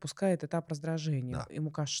человек пропускает этап раздражения. Да. Ему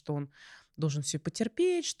кажется, что он должен все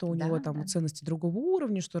потерпеть, что у него там Да. ценности другого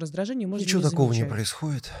уровня, что раздражение можно Ничего не такого не замечать.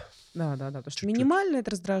 происходит. Да. Потому что Чуть-чуть. минимальное это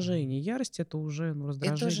раздражение, ярость это уже Это уже,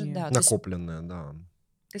 раздражение. да. Накопленное, да.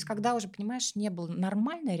 То есть, когда уже, понимаешь, не было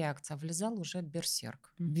нормальной реакции, а влезал уже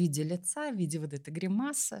берсерк. В виде лица, в виде вот этой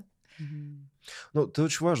гримасы. Мгм. Ну, ты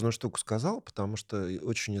очень важную штуку сказал, потому что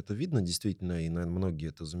очень это видно, действительно, и, наверное, многие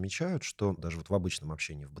это замечают, что даже вот в обычном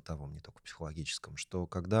общении, в бытовом, не только в психологическом, что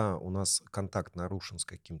когда у нас контакт нарушен с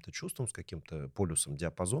каким-то чувством, с каким-то полюсом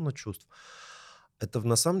диапазона чувств, это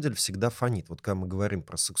на самом деле всегда фонит. Вот когда мы говорим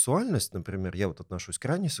про сексуальность, например, я вот отношусь к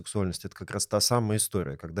ранней сексуальности, это как раз та самая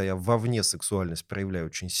история, когда я вовне сексуальность проявляю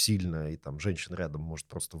очень сильно, и там женщина рядом может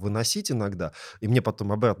просто выносить иногда, и мне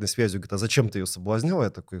потом обратной связью говорит, а зачем ты ее соблазнял?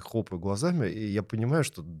 Я такой хлопаю глазами, и я понимаю,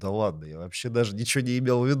 что да ладно, я вообще даже ничего не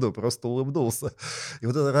имел в виду, просто улыбнулся. И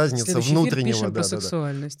вот эта разница Следующий эфир внутреннего, пишем про да-да-да,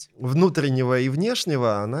 сексуальность. внутреннего и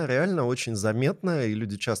внешнего, она реально очень заметная, и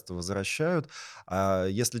люди часто возвращают. А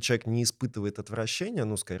если человек не испытывает отвращения,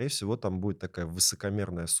 ну, скорее всего, там будет такая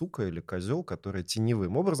высокомерная сука или козел, который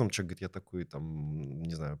теневым образом, человек говорит, я такой, там,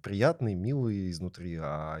 не знаю, приятный, милый изнутри,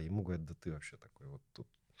 а ему говорят, да ты вообще такой вот тут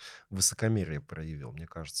высокомерие проявил. Мне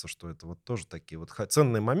кажется, что это вот тоже такие вот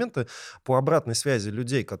ценные моменты по обратной связи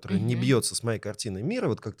людей, которые не Мгм. бьется с моей картиной мира.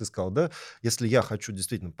 Вот как ты сказал, да, если я хочу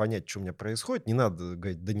действительно понять, что у меня происходит, не надо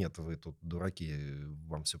говорить, да нет, вы тут дураки,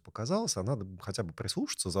 вам все показалось, а надо хотя бы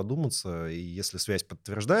прислушаться, задуматься, и если связь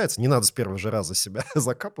подтверждается, не надо с первого же раза себя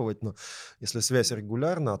закапывать, но если связь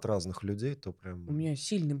регулярна от разных людей, то У прям... меня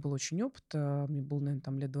сильный был очень опыт. Мне было, наверное,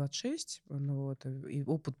 там лет 26. Ну, вот, и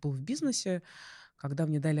опыт был в бизнесе, когда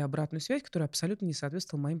мне дали обратную связь, которая абсолютно не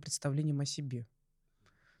соответствовала моим представлениям о себе.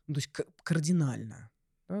 Ну, то есть кардинально.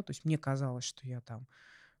 Да? То есть мне казалось, что я там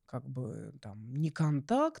как бы там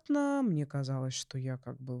неконтактна, мне казалось, что я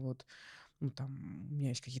как бы вот, ну, там, у меня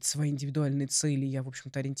есть какие-то свои индивидуальные цели, я, в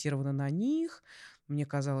общем-то, ориентирована на них. Мне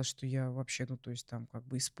казалось, что я вообще, ну, то есть там как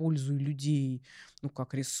бы использую людей, ну,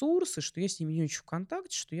 как ресурсы, что я с ними не очень в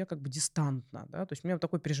контакте, что я как бы дистантна, да, то есть у меня вот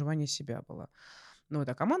такое переживание себя было. Ну, вот,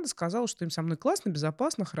 а команда сказала, что им со мной классно,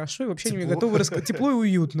 безопасно, хорошо, и вообще они мне Тепло. готовы рассказать. Тепло и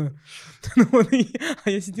уютно. Ну, вот, а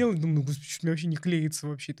я сидела и думаю, господи, что у меня вообще не клеится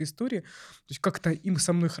вообще эта история. То есть как-то им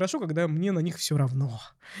со мной хорошо, когда мне на них все равно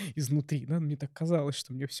изнутри. Да? Мне так казалось,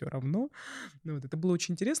 что мне все равно. Ну, вот, это было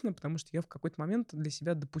очень интересно, потому что я в какой-то момент для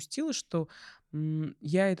себя допустила, что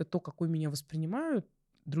я это то, какой меня воспринимают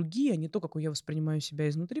другие, а не то, какой я воспринимаю себя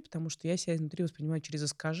изнутри, потому что я себя изнутри воспринимаю через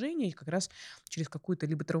искажение, и как раз через какой-то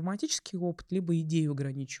либо травматический опыт, либо идею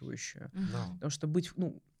ограничивающую. Да. Мгм. Потому что быть,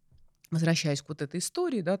 ну, возвращаясь к вот этой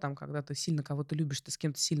истории, да, там, когда ты сильно кого-то любишь, ты с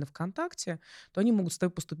кем-то сильно в контакте, то они могут с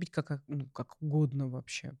тобой поступить ну, как угодно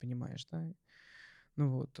вообще, понимаешь, да? Ну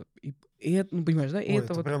вот, и это, ну, понимаешь, да, и Ой, это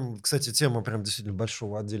это вот... прям, кстати, тема прям действительно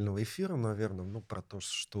большого отдельного эфира, наверное, ну, про то,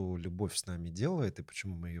 что любовь с нами делает и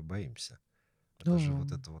почему мы ее боимся. Да, Это же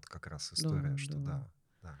вот это вот как раз история, что да.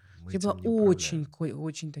 да, мы Я была этим не очень, управляем.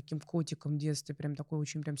 очень таким котиком в детстве, прям такой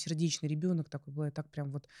очень прям сердечный ребенок такой был. Я так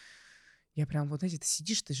прям вот, я прям вот, знаете, ты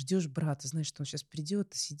сидишь, ты ждешь брата, знаешь, что он сейчас придет,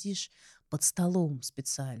 ты сидишь под столом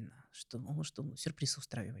специально, что, может, сюрприз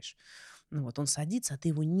устраиваешь. Ну вот он садится, а ты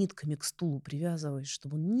его нитками к стулу привязываешь,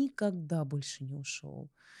 чтобы он никогда больше не ушел.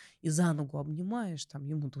 И за ногу обнимаешь, там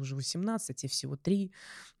ему-то уже 18, а тебе всего 3.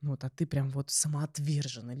 Ну вот, а ты прям вот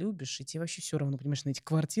самоотверженно любишь, и тебе вообще все равно, понимаешь, на эти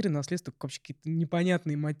квартиры, наследство, вообще какие-то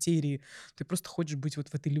непонятные материи. Ты просто хочешь быть вот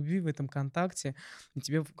в этой любви, в этом контакте, и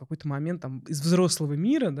тебе в какой-то момент там из взрослого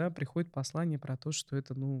мира, да, приходит послание про то, что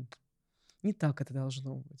это, ну, не так это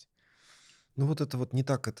должно быть. Ну вот это вот не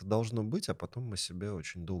так это должно быть, а потом мы себе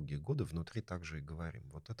очень долгие годы внутри также и говорим.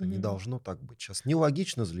 Вот это не Мгм. должно так быть. Сейчас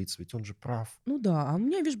нелогично злиться, ведь он же прав. Ну да, а у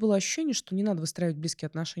меня, видишь, было ощущение, что не надо выстраивать близкие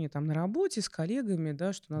отношения там на работе с коллегами,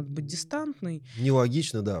 да, что надо быть дистантной.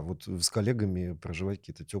 Нелогично, да, вот с коллегами проживать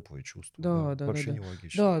какие-то теплые чувства, да, Да, вообще да-да-да.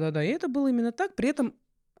 нелогично. Да-да-да. И это было именно так. При этом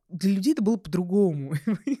для людей это было по-другому.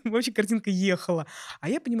 Вообще картинка ехала. А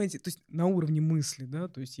я, понимаете, то есть на уровне мысли, да,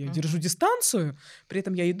 то есть я держу Мгм. дистанцию, при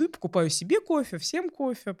этом я иду и покупаю себе кофе, всем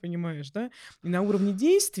кофе, понимаешь, да? И на уровне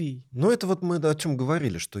действий. Но это вот мы о чем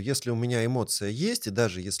говорили, что если у меня эмоция есть, и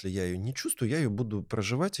даже если я ее не чувствую, я ее буду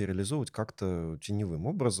проживать и реализовывать как-то теневым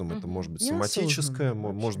образом. Это может Мгм. быть соматическое,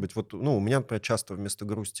 Неосознанно может вообще. быть, вот, ну, у меня, например, часто вместо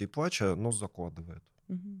грусти и плача нос закладывает.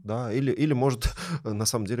 Мгм. Да, или может на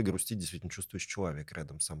самом деле грустить действительно чувствующий человек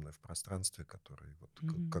рядом со мной в пространстве, который вот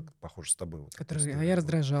Мгм. как похоже с тобой вот эта А история я была.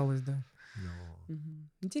 раздражалась, да. Ну, Мгм.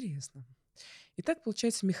 Интересно. Итак,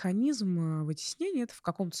 получается, механизм вытеснения это в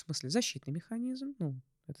каком-то смысле защитный механизм. Ну,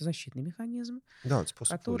 это защитный механизм, да, это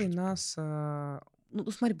способ который выжить. нас...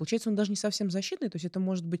 ну, смотри, получается, он даже не совсем защитный, то есть это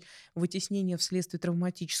может быть вытеснение вследствие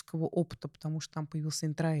травматического опыта, потому что там появился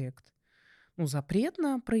интроект. Ну, запрет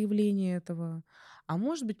на проявление этого. А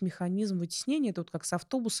может быть, механизм вытеснения, это вот как с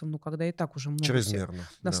автобусом, ну, когда и так уже много всех, Чрезмерно, да,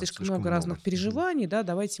 да, слишком слишком много много. разных переживаний, да,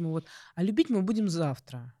 давайте мы вот, а любить мы будем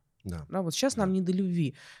завтра. Да, Да, вот сейчас нам да. не до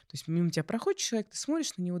любви. То есть мимо тебя проходит человек, ты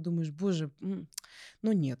смотришь на него, думаешь, боже,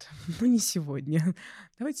 ну нет, ну не сегодня.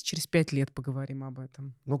 Давайте через 5 лет поговорим об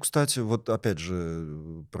этом. Ну, кстати, вот опять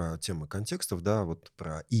же про темы контекстов, да, вот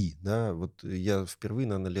про «и», да, вот я впервые,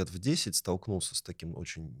 наверное, лет в 10 столкнулся с таким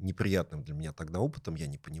очень неприятным для меня тогда опытом, я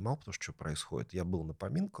не понимал, потому что происходит. Я был на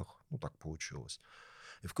поминках, ну, так получилось.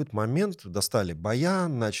 И в какой-то момент достали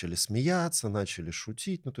баян, начали смеяться, начали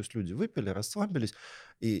шутить. Ну, то есть люди выпили, расслабились.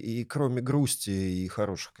 И кроме грусти и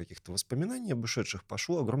хороших каких-то воспоминаний об ушедших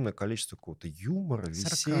пошло огромное количество какого-то юмора,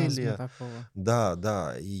 Сарказма веселья. такого. Да,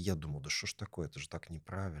 да. И я думал, да что ж такое, это же так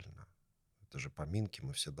неправильно. Это же поминки,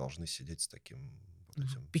 мы все должны сидеть с таким вот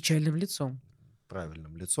этим Печальным лицом.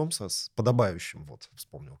 правильным лицом, с подобающим, вот,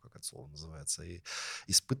 вспомнил, как это слово называется, и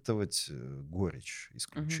испытывать горечь Мгм.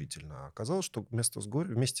 исключительно. А оказалось, что вместе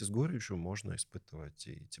с горечью можно испытывать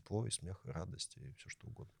и тепло, и смех, и радость, и все что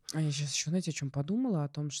угодно. А я сейчас еще, знаете, о чем подумала? О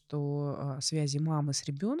том, что связи мамы с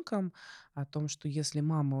ребенком, о том, что если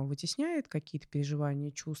мама вытесняет какие-то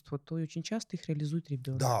переживания, чувства, то очень часто их реализует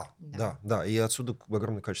ребенок. Да, Да. да, да. И отсюда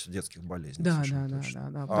огромное количество детских болезней, Да, совершенно да, да, точно. да,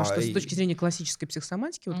 да. Потому что с точки И зрения классической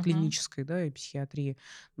психосоматики, вот Мгм. клинической, да, и психиатрии,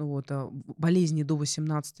 ну вот, болезни до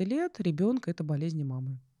 18 лет ребенка это болезни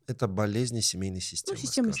мамы. это болезни семейной Ну,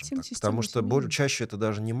 системы, скажем так. Потому система что семейная. чаще это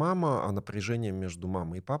даже не мама, а напряжение между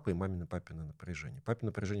мамой и папой, и мамино-папино напряжение. Папино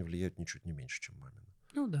напряжение влияет ничуть не меньше, чем мамино.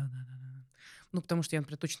 Ну да, да, да, да. Ну, потому что я,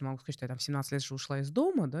 например, точно могу сказать, что я там в 17 лет же ушла из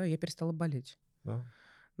дома, да, и я перестала болеть. Да.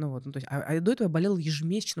 Ну вот, ну, то есть, до этого я болела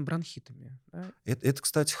ежемесячно бронхитами. Да. Это,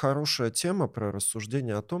 кстати, хорошая тема про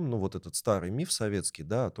рассуждение о том, ну, вот этот старый миф советский,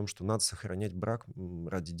 да, о том, что надо сохранять брак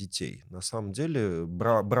ради детей. На самом деле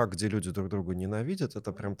брак, где люди друг друга ненавидят,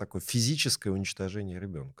 это прям такое физическое уничтожение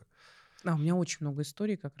ребенка. У меня очень много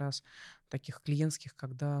историй как раз таких клиентских,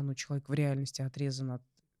 когда ну, человек в реальности отрезан от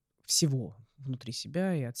всего внутри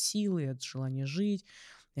себя, и от силы, и от желания жить,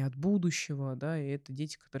 и от будущего, да, и это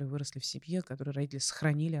дети, которые выросли в семье, которые родители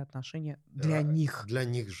сохранили отношения Для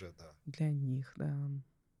них же, да. для них, да.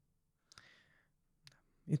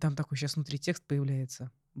 И там такой сейчас внутри текст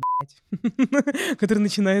появляется, блядь, который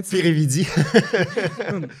начинается, Переведи.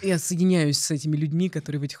 ну, я соединяюсь с этими людьми,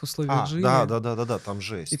 которые в этих условиях Да, жили, да, да, да, да, там и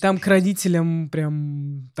жесть. там к родителям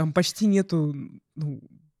прям, там почти нету, ну,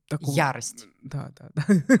 такого, Ярость. да, да, да,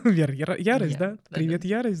 ярость, да, привет, Да-да.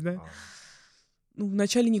 ярость, да. А, Ну,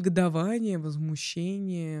 вначале негодование,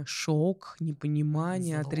 возмущение, шок,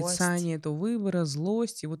 непонимание, Злость. отрицание этого выбора,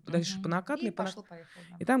 злость, и вот дальше по Мгм. накатанной, И пошло-поехало,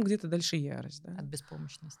 да. и там где-то дальше ярость, да. От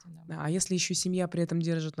беспомощности, да. Да, а если еще семья при этом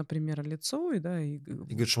держит, например, лицо, и, да, и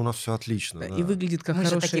говорит, что у нас все отлично, да, и да. выглядит как Мы же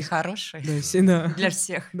хорошая... такие хорошие Да, да, для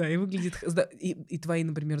всех. да, и выглядит... да, и твои,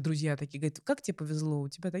 например, друзья такие говорят, как тебе повезло, у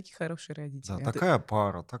тебя такие хорошие Да, родители. такая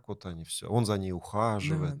пара, так вот они все. Он за ней Да,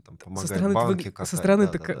 ухаживает, там, со помогает стороны, банки со катать. стороны Да,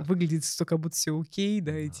 это да, да. выглядит, что как будто все окей,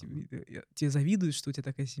 да, и Да. тебе завидуют, что у тебя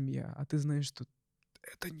такая семья, а ты знаешь, что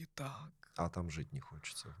это не так. А там жить не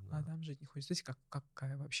хочется. А Да. там жить не хочется. Знаете,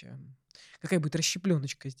 какая вообще, какая будет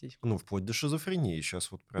расщепленочка здесь. Ну, вплоть до шизофрении.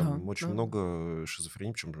 Сейчас вот Да, прям очень да, да, много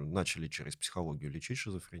шизофрении, причем начали через психологию лечить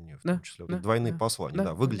шизофрению, в том да, числе. Вот это да, двойные да, послания, да.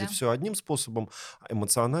 да. Выглядит Да. все одним способом,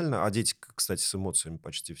 эмоционально, а дети, кстати, с эмоциями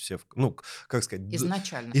почти все, ну, как сказать,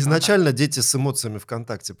 Изначально изначально ВКонтакте. дети с эмоциями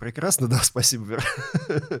ВКонтакте прекрасно, да, спасибо, Вера.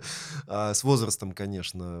 А с возрастом,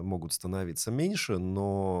 конечно, могут становиться меньше,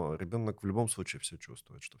 но ребенок в любом случае все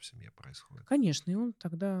чувствует, что в семье происходит. Конечно, и он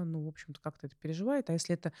тогда, ну, в общем-то, как-то это переживает. А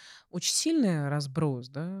если это очень сильный разброс,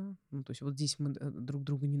 да, ну, то есть вот здесь мы друг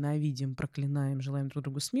друга ненавидим, проклинаем, желаем друг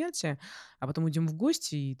другу смерти, а потом идем в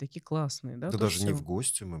гости и такие классные, да, Да то даже не в все.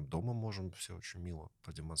 гости, мы дома можем все очень мило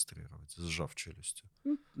продемонстрировать, сжав челюсти.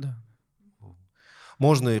 Да.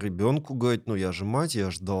 Можно и ребенку говорить, ну я же мать, я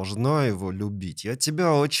же должна его любить. Я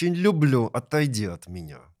тебя очень люблю, отойди от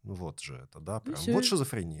меня. Ну вот же это, да, Ну прям. Вот все,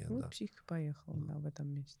 шизофрения, вот да. психика поехала, Да. да, в этом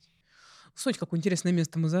месте. Смотрите, какое интересное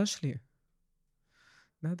место мы зашли.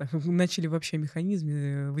 Да, так, начали вообще о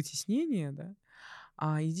механизме вытеснения, да.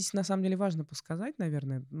 И здесь на самом деле важно подсказать,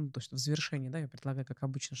 наверное, ну, то, что в завершении, да, я предлагаю, как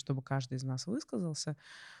обычно, чтобы каждый из нас высказался.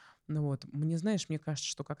 Ну вот, мне, знаешь, мне кажется,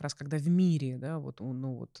 что как раз когда в мире, да, вот,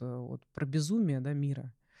 ну вот, вот про безумие, да,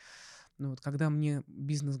 мира, ну вот, когда мне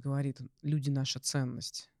бизнес говорит, люди наша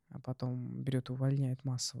ценность, а потом берет и увольняет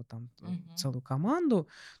массово там Мгм. целую команду,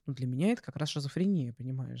 ну для меня это как раз шизофрения,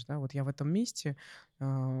 понимаешь, да, вот я в этом месте,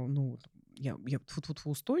 ну, вот я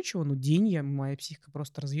тьфу-тьфу-тьфу устойчива, но день моя психика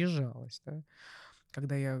просто разъезжалась, да,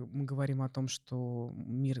 когда мы говорим о том, что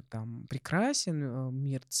мир там прекрасен,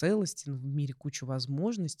 мир целостен, в мире куча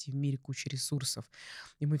возможностей, в мире куча ресурсов,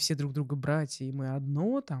 и мы все друг друга братья, и мы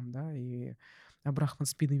одно там, да, и Брахман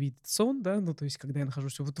спит и видит сон, да, ну, то есть, когда я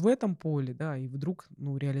нахожусь вот в этом поле, да, и вдруг,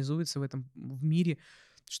 ну, реализуется в мире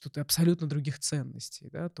что-то абсолютно других ценностей,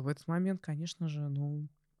 да, то в этот момент, конечно же, ну,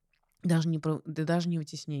 да даже не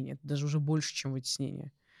вытеснение, это даже уже больше, чем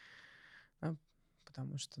вытеснение. Да,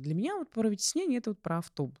 потому что для меня вот про вытеснение это вот про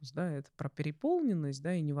автобус, да, это про переполненность,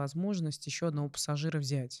 да, и невозможность еще одного пассажира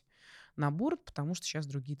взять на борт, потому что сейчас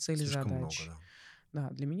другие цели, Слишком много, задачи. да. Да,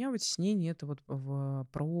 для меня вытеснение это вот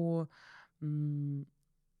про м,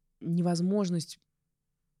 невозможность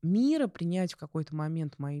мира принять в какой-то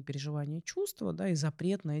момент мои переживания и чувства, да, и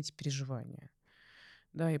запрет на эти переживания.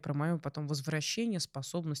 Да, и про мое потом возвращение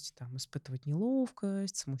способности там испытывать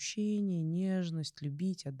неловкость, смущение, нежность,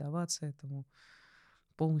 любить, отдаваться этому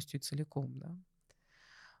полностью и целиком, да.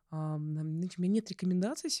 Знаете, у меня нет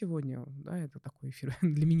рекомендаций сегодня, да, это такой эфир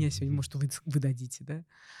для меня сегодня, может, вы дадите, да.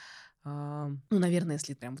 Ну, наверное,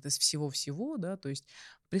 если прям вот из всего-всего, да, то есть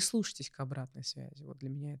прислушайтесь к обратной связи. Вот для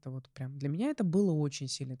меня это вот прям, для меня это было очень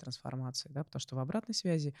сильной трансформацией, да, потому что в обратной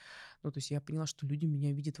связи, ну, то есть я поняла, что люди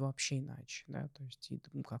меня видят вообще иначе, да, то есть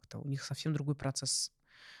ну, как-то у них совсем другой процесс,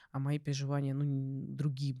 а мои переживания, ну,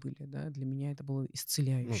 другие были, да, для меня это было Ну, ты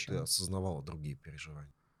исцеляющим. осознавала другие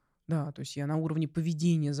переживания. Да, то есть я на уровне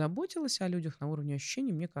поведения заботилась о людях, на уровне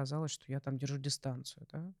ощущений мне казалось, что я там держу дистанцию,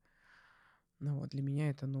 да. Ну вот для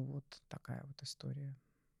меня это, ну вот такая вот история.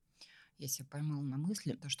 Я себя поймала на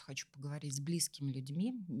мысли, то, что хочу поговорить с близкими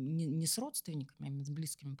людьми, не с родственниками, а именно с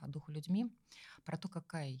близкими по духу людьми, про то,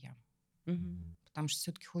 какая я. Мгм. Потому что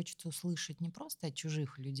все-таки хочется услышать не просто от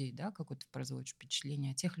чужих людей, да, какое-то производишь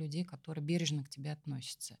впечатление, а тех людей, которые бережно к тебе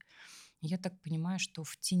относятся. И я так понимаю, что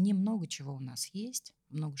в тени много чего у нас есть,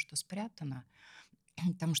 много что спрятано,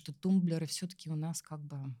 потому что тумблеры все-таки у нас как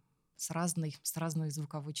бы с разной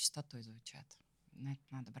звуковой частотой звучат. На это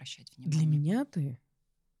надо обращать Для внимание. меня ты,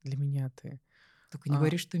 для меня ты. Только не А,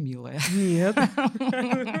 говори, что милая. нет.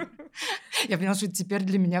 Я поняла, что теперь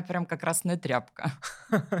для меня прям как красная тряпка.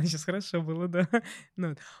 Сейчас хорошо было, да.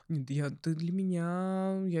 Ну, нет, ты для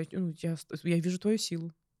меня, я вижу твою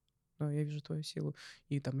силу. Да, я вижу твою силу.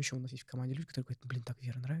 И там еще у нас есть в команде люди, которые говорят, блин, так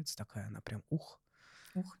Вера нравится такая, она прям ух.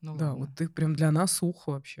 Ух, ну Да, вот ладно. ты прям для нас ух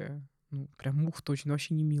вообще. Ну, прям ух точно,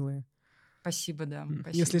 вообще не милая. Спасибо, да,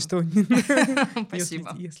 Если спасибо. что,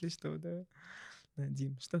 Спасибо. если что, да. Да,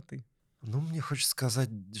 Дим, что ты? Ну, мне хочется сказать,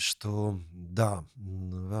 что да,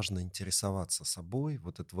 важно интересоваться собой.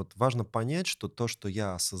 Вот это вот важно понять, что то, что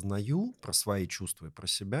я осознаю про свои чувства и про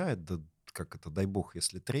себя, это как это, дай бог,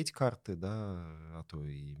 если треть карты, да, а то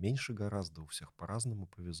и меньше гораздо, у всех по-разному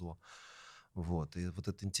повезло. Вот, и вот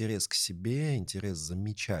этот интерес к себе, интерес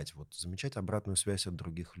замечать, вот замечать обратную связь от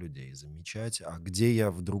других людей, замечать, а где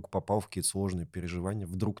я вдруг попал в какие-то сложные переживания,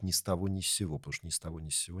 вдруг ни с того ни с сего, потому что ни с того ни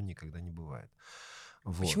с сего никогда не бывает.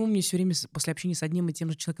 Вот. Почему мне все время после общения с одним и тем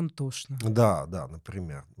же человеком тошно? Да, да,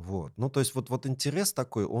 например. Вот. Ну, то есть вот интерес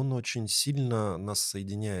такой, он очень сильно нас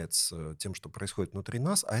соединяет с тем, что происходит внутри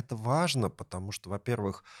нас, а это важно, потому что,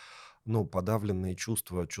 во-первых, ну, подавленные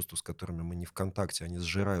чувства, чувства, с которыми мы не в контакте, они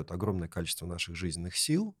сжирают огромное количество наших жизненных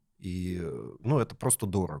сил. И, ну, это просто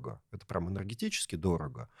дорого. Это прям энергетически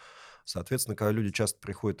дорого. Соответственно, когда люди часто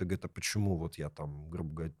приходят и говорят, а почему вот я там,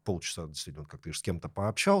 грубо говоря, полчаса действительно, как ты с кем-то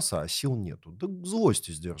пообщался, а сил нету. Да злости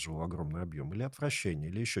сдерживал огромный объем, или отвращения,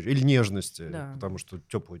 или еще, или нежности, Да. потому что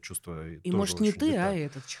теплые чувства И тоже может не очень ты, а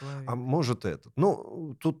витают. этот А человек. может этот.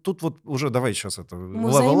 Ну, тут вот уже давай сейчас это Мы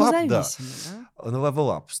level up, да. взаимозависимы, да? На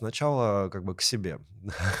level up. Сначала как бы к себе,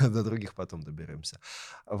 до других потом доберемся.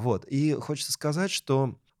 Вот. И хочется сказать,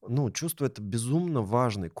 что ну, чувство — это безумно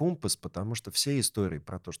важный компас, потому что все истории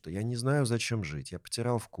про то, что я не знаю, зачем жить, я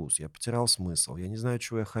потерял вкус, я потерял смысл, я не знаю,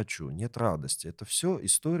 чего я хочу, нет радости. Это все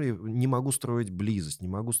истории, не могу строить близость, не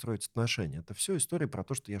могу строить отношения. Это все истории про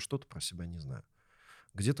то, что я что-то про себя не знаю.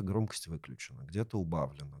 Где-то громкость выключена, где-то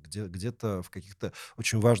убавлена, где-то в каких-то...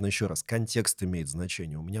 Очень важно еще раз, контекст имеет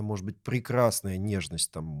значение. У меня может быть прекрасная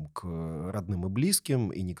нежность там к родным и близким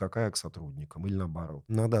и никакая к сотрудникам, или наоборот.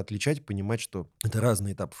 Надо отличать, понимать, что это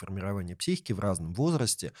разные этапы формирования психики в разном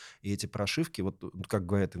возрасте, и эти прошивки, вот как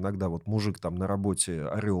говорят иногда, вот мужик там на работе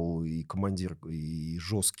орел и командир, и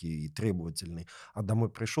жесткий, и требовательный, а домой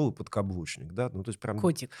пришел и подкаблучник, да, ну то есть прям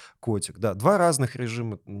Котик. да, два разных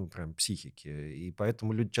режима, ну, прям психики, и поэтому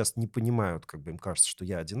люди часто не понимают, как бы им кажется, что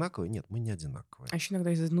я одинаковый. Нет, мы не одинаковые. А еще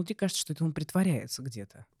иногда изнутри кажется, что это он притворяется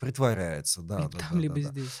где-то. Притворяется, да, Либо да, там, да, либо да, да.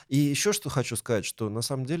 здесь. И еще что хочу сказать, что на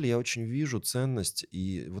самом деле я очень вижу ценность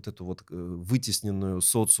и вот эту вот вытесненную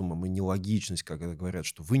социумом и нелогичность, как это говорят,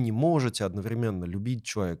 что вы не можете одновременно любить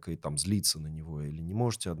человека и там злиться на него, или не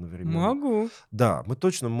можете одновременно... Могу. Да, мы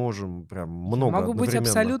точно можем прям Я много могу быть одновременно.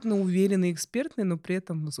 абсолютно уверенной, экспертной, но при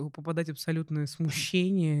этом попадать в абсолютное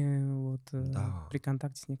смущение вот, Да, при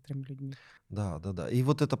контакте с некоторыми людьми. да, да, да. И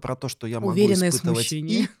вот это про то, что я могу Уверенное испытывать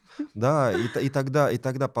смущение. да, и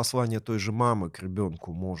тогда послание той же мамы к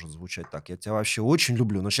ребенку может звучать так: я тебя вообще очень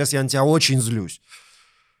люблю, но сейчас я на тебя очень злюсь.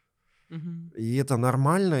 Мгм. И это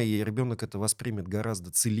нормально, и ребенок это воспримет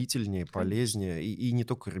гораздо целительнее, Конечно. полезнее. И не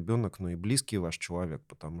только ребенок, но и близкий ваш человек.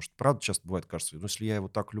 Потому что, правда, часто бывает, кажется, ну, если я его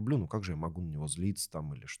так люблю, ну как же я могу на него злиться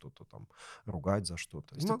там или что-то там, ругать за что-то?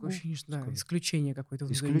 То Не есть такое могу, ощущение, что да, скажу. исключение какое-то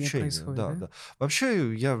внутреннее Исключение, происходит, да, да? да.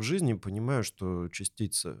 Вообще, я в жизни понимаю, что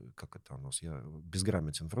частица, как это у нас, я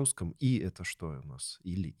безграмотен в русском, и это что у нас?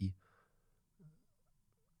 Или и?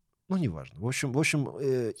 Ну, неважно. В общем,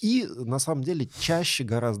 и на самом деле чаще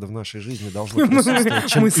гораздо в нашей жизни должно присутствовать,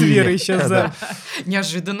 чем Мы с или. Верой сейчас, Да. да.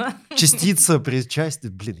 Неожиданно. Частица,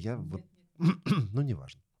 причастие. Блин, я вот... Ну,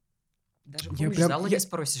 неважно. Даже Я помощь прям, зала не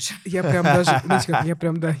спросишь. я прям даже, знаете как, я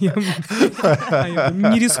прям, да, я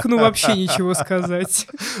не рискну вообще ничего сказать.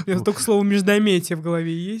 У меня только слово «междометие» в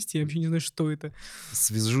голове есть, я вообще не знаю, что это.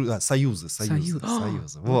 Союзы. Вот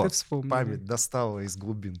это Вот, вспомнили. память достала из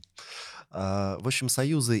глубин. В общем,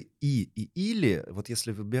 союзы и или, вот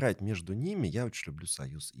если выбирать между ними, я очень люблю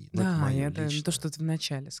союз и. Ну, это Да, мое это то, личное. что ты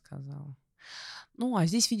вначале сказала. Ну, а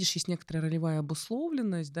здесь, видишь, есть некоторая ролевая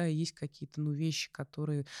обусловленность, да, и есть какие-то, ну, вещи,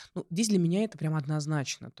 которые... Ну, здесь для меня это прям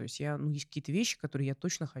однозначно. То есть ну, есть какие-то вещи, которые я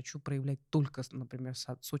точно хочу проявлять только, например, с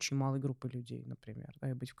очень малой группой людей, например,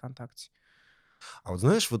 да, и быть в контакте. А вот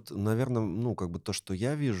знаешь, вот, наверное, ну, как бы то, что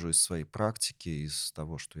я вижу из своей практики, из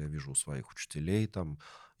того, что я вижу у своих учителей, там,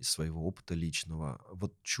 из своего опыта личного,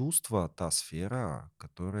 вот чувство — та сфера,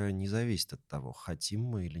 которая не зависит от того, хотим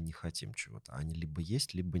мы или не хотим чего-то. Они либо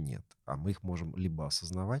есть, либо нет. А мы их можем либо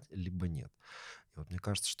осознавать, либо нет. И вот мне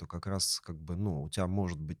кажется, что как раз как бы, ну, у тебя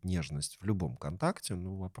может быть нежность в любом контакте,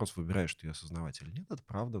 ну, вопрос, выбираешь ты ее осознавать или нет, это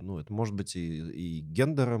правда. Ну, это может быть и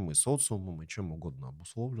гендером, и социумом, и чем угодно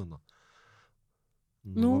обусловлено.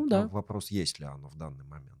 Ну, Ну, да. вопрос, есть ли оно в данный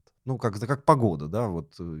момент. Ну, как погода, да,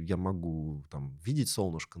 вот я могу там видеть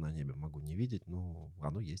солнышко на небе, могу не видеть, но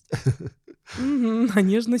оно есть. А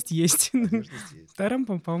нежность есть. А нежность есть.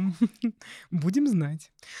 Тарам-пам-пам. Будем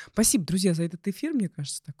знать. Спасибо, друзья, за этот эфир. Мне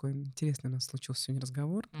кажется, такой интересный у нас случился сегодня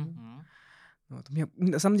разговор. Мгм. Вот.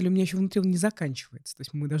 На самом деле у меня еще внутри он не заканчивается. То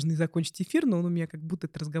есть мы должны закончить эфир, но он у меня как будто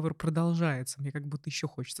этот разговор продолжается. Мне как будто еще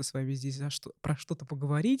хочется с вами здесь про что-то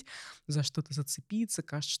поговорить, за что-то зацепиться.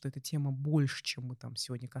 Кажется, что эта тема больше, чем мы там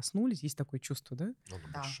сегодня коснулись. Есть такое чувство, да? Оно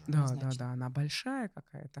Да, большое. Да, однозначно. она большая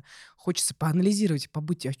какая-то. Хочется поанализировать,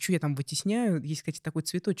 побыть, а что я там вытесняю. Есть, кстати, такой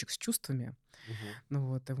цветочек с чувствами. Мгм. Ну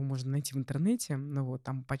вот, его можно найти в интернете. Ну вот,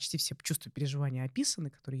 там почти все чувства, переживания описаны,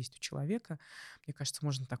 которые есть у человека. Мне кажется,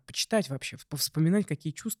 можно так почитать вообще, повспоминать,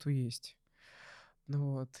 какие чувства есть.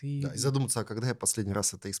 Ну вот, Да, и задуматься, а когда я последний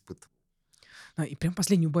раз это испытывал. И прям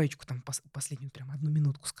последнюю баечку, там, последнюю прям одну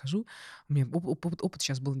минутку скажу. У меня опыт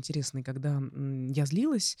сейчас был интересный, когда я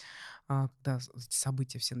злилась, когда эти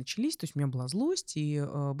события все начались, то есть у меня была злость, и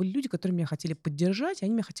были люди, которые меня хотели поддержать, и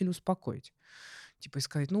они меня хотели успокоить. Типа и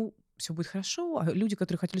сказать, ну, все будет хорошо. А люди,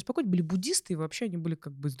 которые хотели успокоить, были буддисты, и вообще они были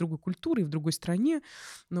как бы из другой культуры и в другой стране.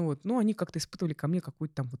 Ну вот, но они как-то испытывали ко мне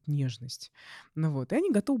какую-то там вот нежность. Ну вот, и они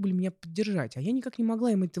готовы были меня поддержать. А я никак не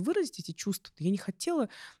могла им это выразить, эти чувства. Я не хотела,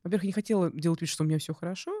 во-первых, я не хотела делать вид, что у меня все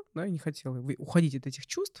хорошо, да, я не хотела уходить от этих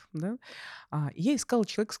чувств, да. И я искала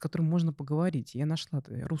человека, с которым можно поговорить. Я нашла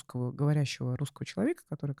говорящего русского человека,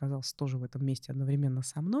 который оказался тоже в этом месте одновременно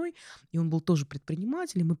со мной, и он был тоже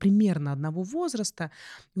предпринимателем, мы примерно одного возраста,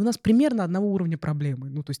 и у нас примерно одного уровня проблемы.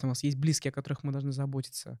 Ну, то есть у нас есть близкие, о которых мы должны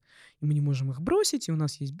заботиться, и мы не можем их бросить, и у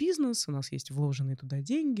нас есть бизнес, у нас есть вложенные туда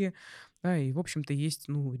деньги, да, и, в общем-то, есть,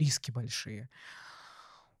 ну, риски большие.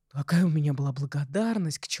 Какая у меня была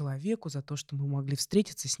благодарность к человеку за то, что мы могли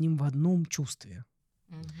встретиться с ним в одном чувстве.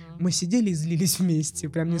 Мгм. Мы сидели и злились вместе.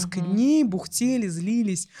 Прям несколько Мгм. дней бухтели,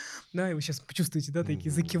 злились. Да, и вы сейчас почувствуете, да,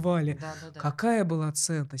 такие Мгм. закивали. Да-да-да. Какая была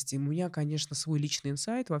ценность. И у меня, конечно, свой личный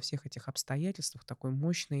инсайт во всех этих обстоятельствах, такой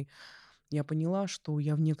мощный. Я поняла, что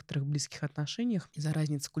я в некоторых близких отношениях из-за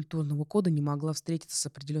разницы культурного кода не могла встретиться с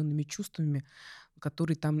определенными чувствами,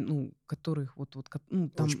 которые там, ну, которых ну,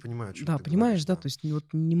 там, Очень понимаю, о чем да, ты понимаешь, говоришь, да, да. то есть вот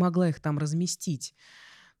не могла их там разместить.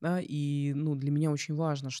 Да, и, ну, для меня очень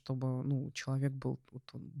важно, чтобы, ну, человек был вот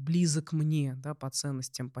он близок мне, да, по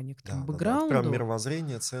ценностям, по некоторому Да-да-да. Это прям бэкграунду.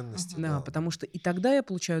 мировоззрение, ценности, Мгм. Да, да. потому что и тогда я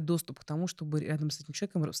получаю доступ к тому, чтобы рядом с этим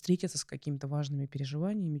человеком встретиться с какими-то важными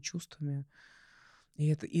переживаниями, чувствами.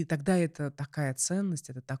 И тогда это такая ценность,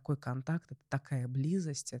 это такой контакт, это такая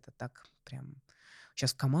близость, это так прям...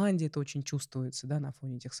 Сейчас в команде это очень чувствуется, да, на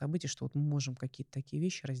фоне этих событий, что вот мы можем какие-то такие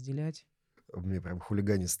вещи разделять. У меня прям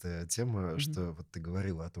хулиганистая тема, Мгм. что вот ты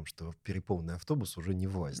говорила о том, что переполненный автобус уже не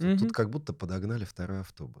влазит. Вот тут Мгм. как будто подогнали второй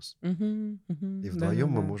автобус. Мгм. И Мгм. вдвоем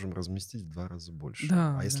мы Да-да-да. можем разместить в 2 раза больше.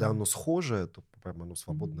 А Да, если да. оно схожее, то прям оно Мгм.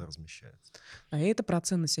 свободно размещается. А это про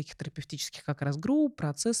ценность всяких терапевтических как раз групп,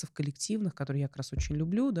 процессов коллективных, которые я как раз очень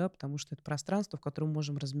люблю, да, потому что это пространство, в котором мы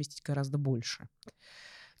можем разместить гораздо больше,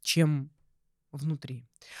 чем внутри.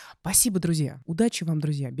 Спасибо, друзья. Удачи вам,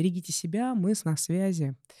 друзья. Берегите себя. Мы на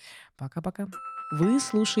связи. Пока-пока. Вы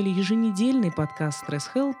слушали еженедельный подкаст Stress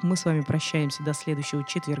Help. Мы с вами прощаемся до следующего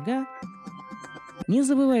четверга. Не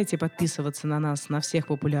забывайте подписываться на нас на всех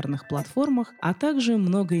популярных платформах, а также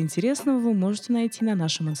много интересного вы можете найти на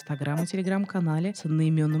нашем инстаграм и телеграм-канале с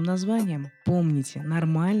одноименным названием. Помните,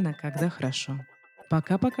 нормально, когда хорошо.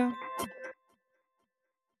 Пока-пока.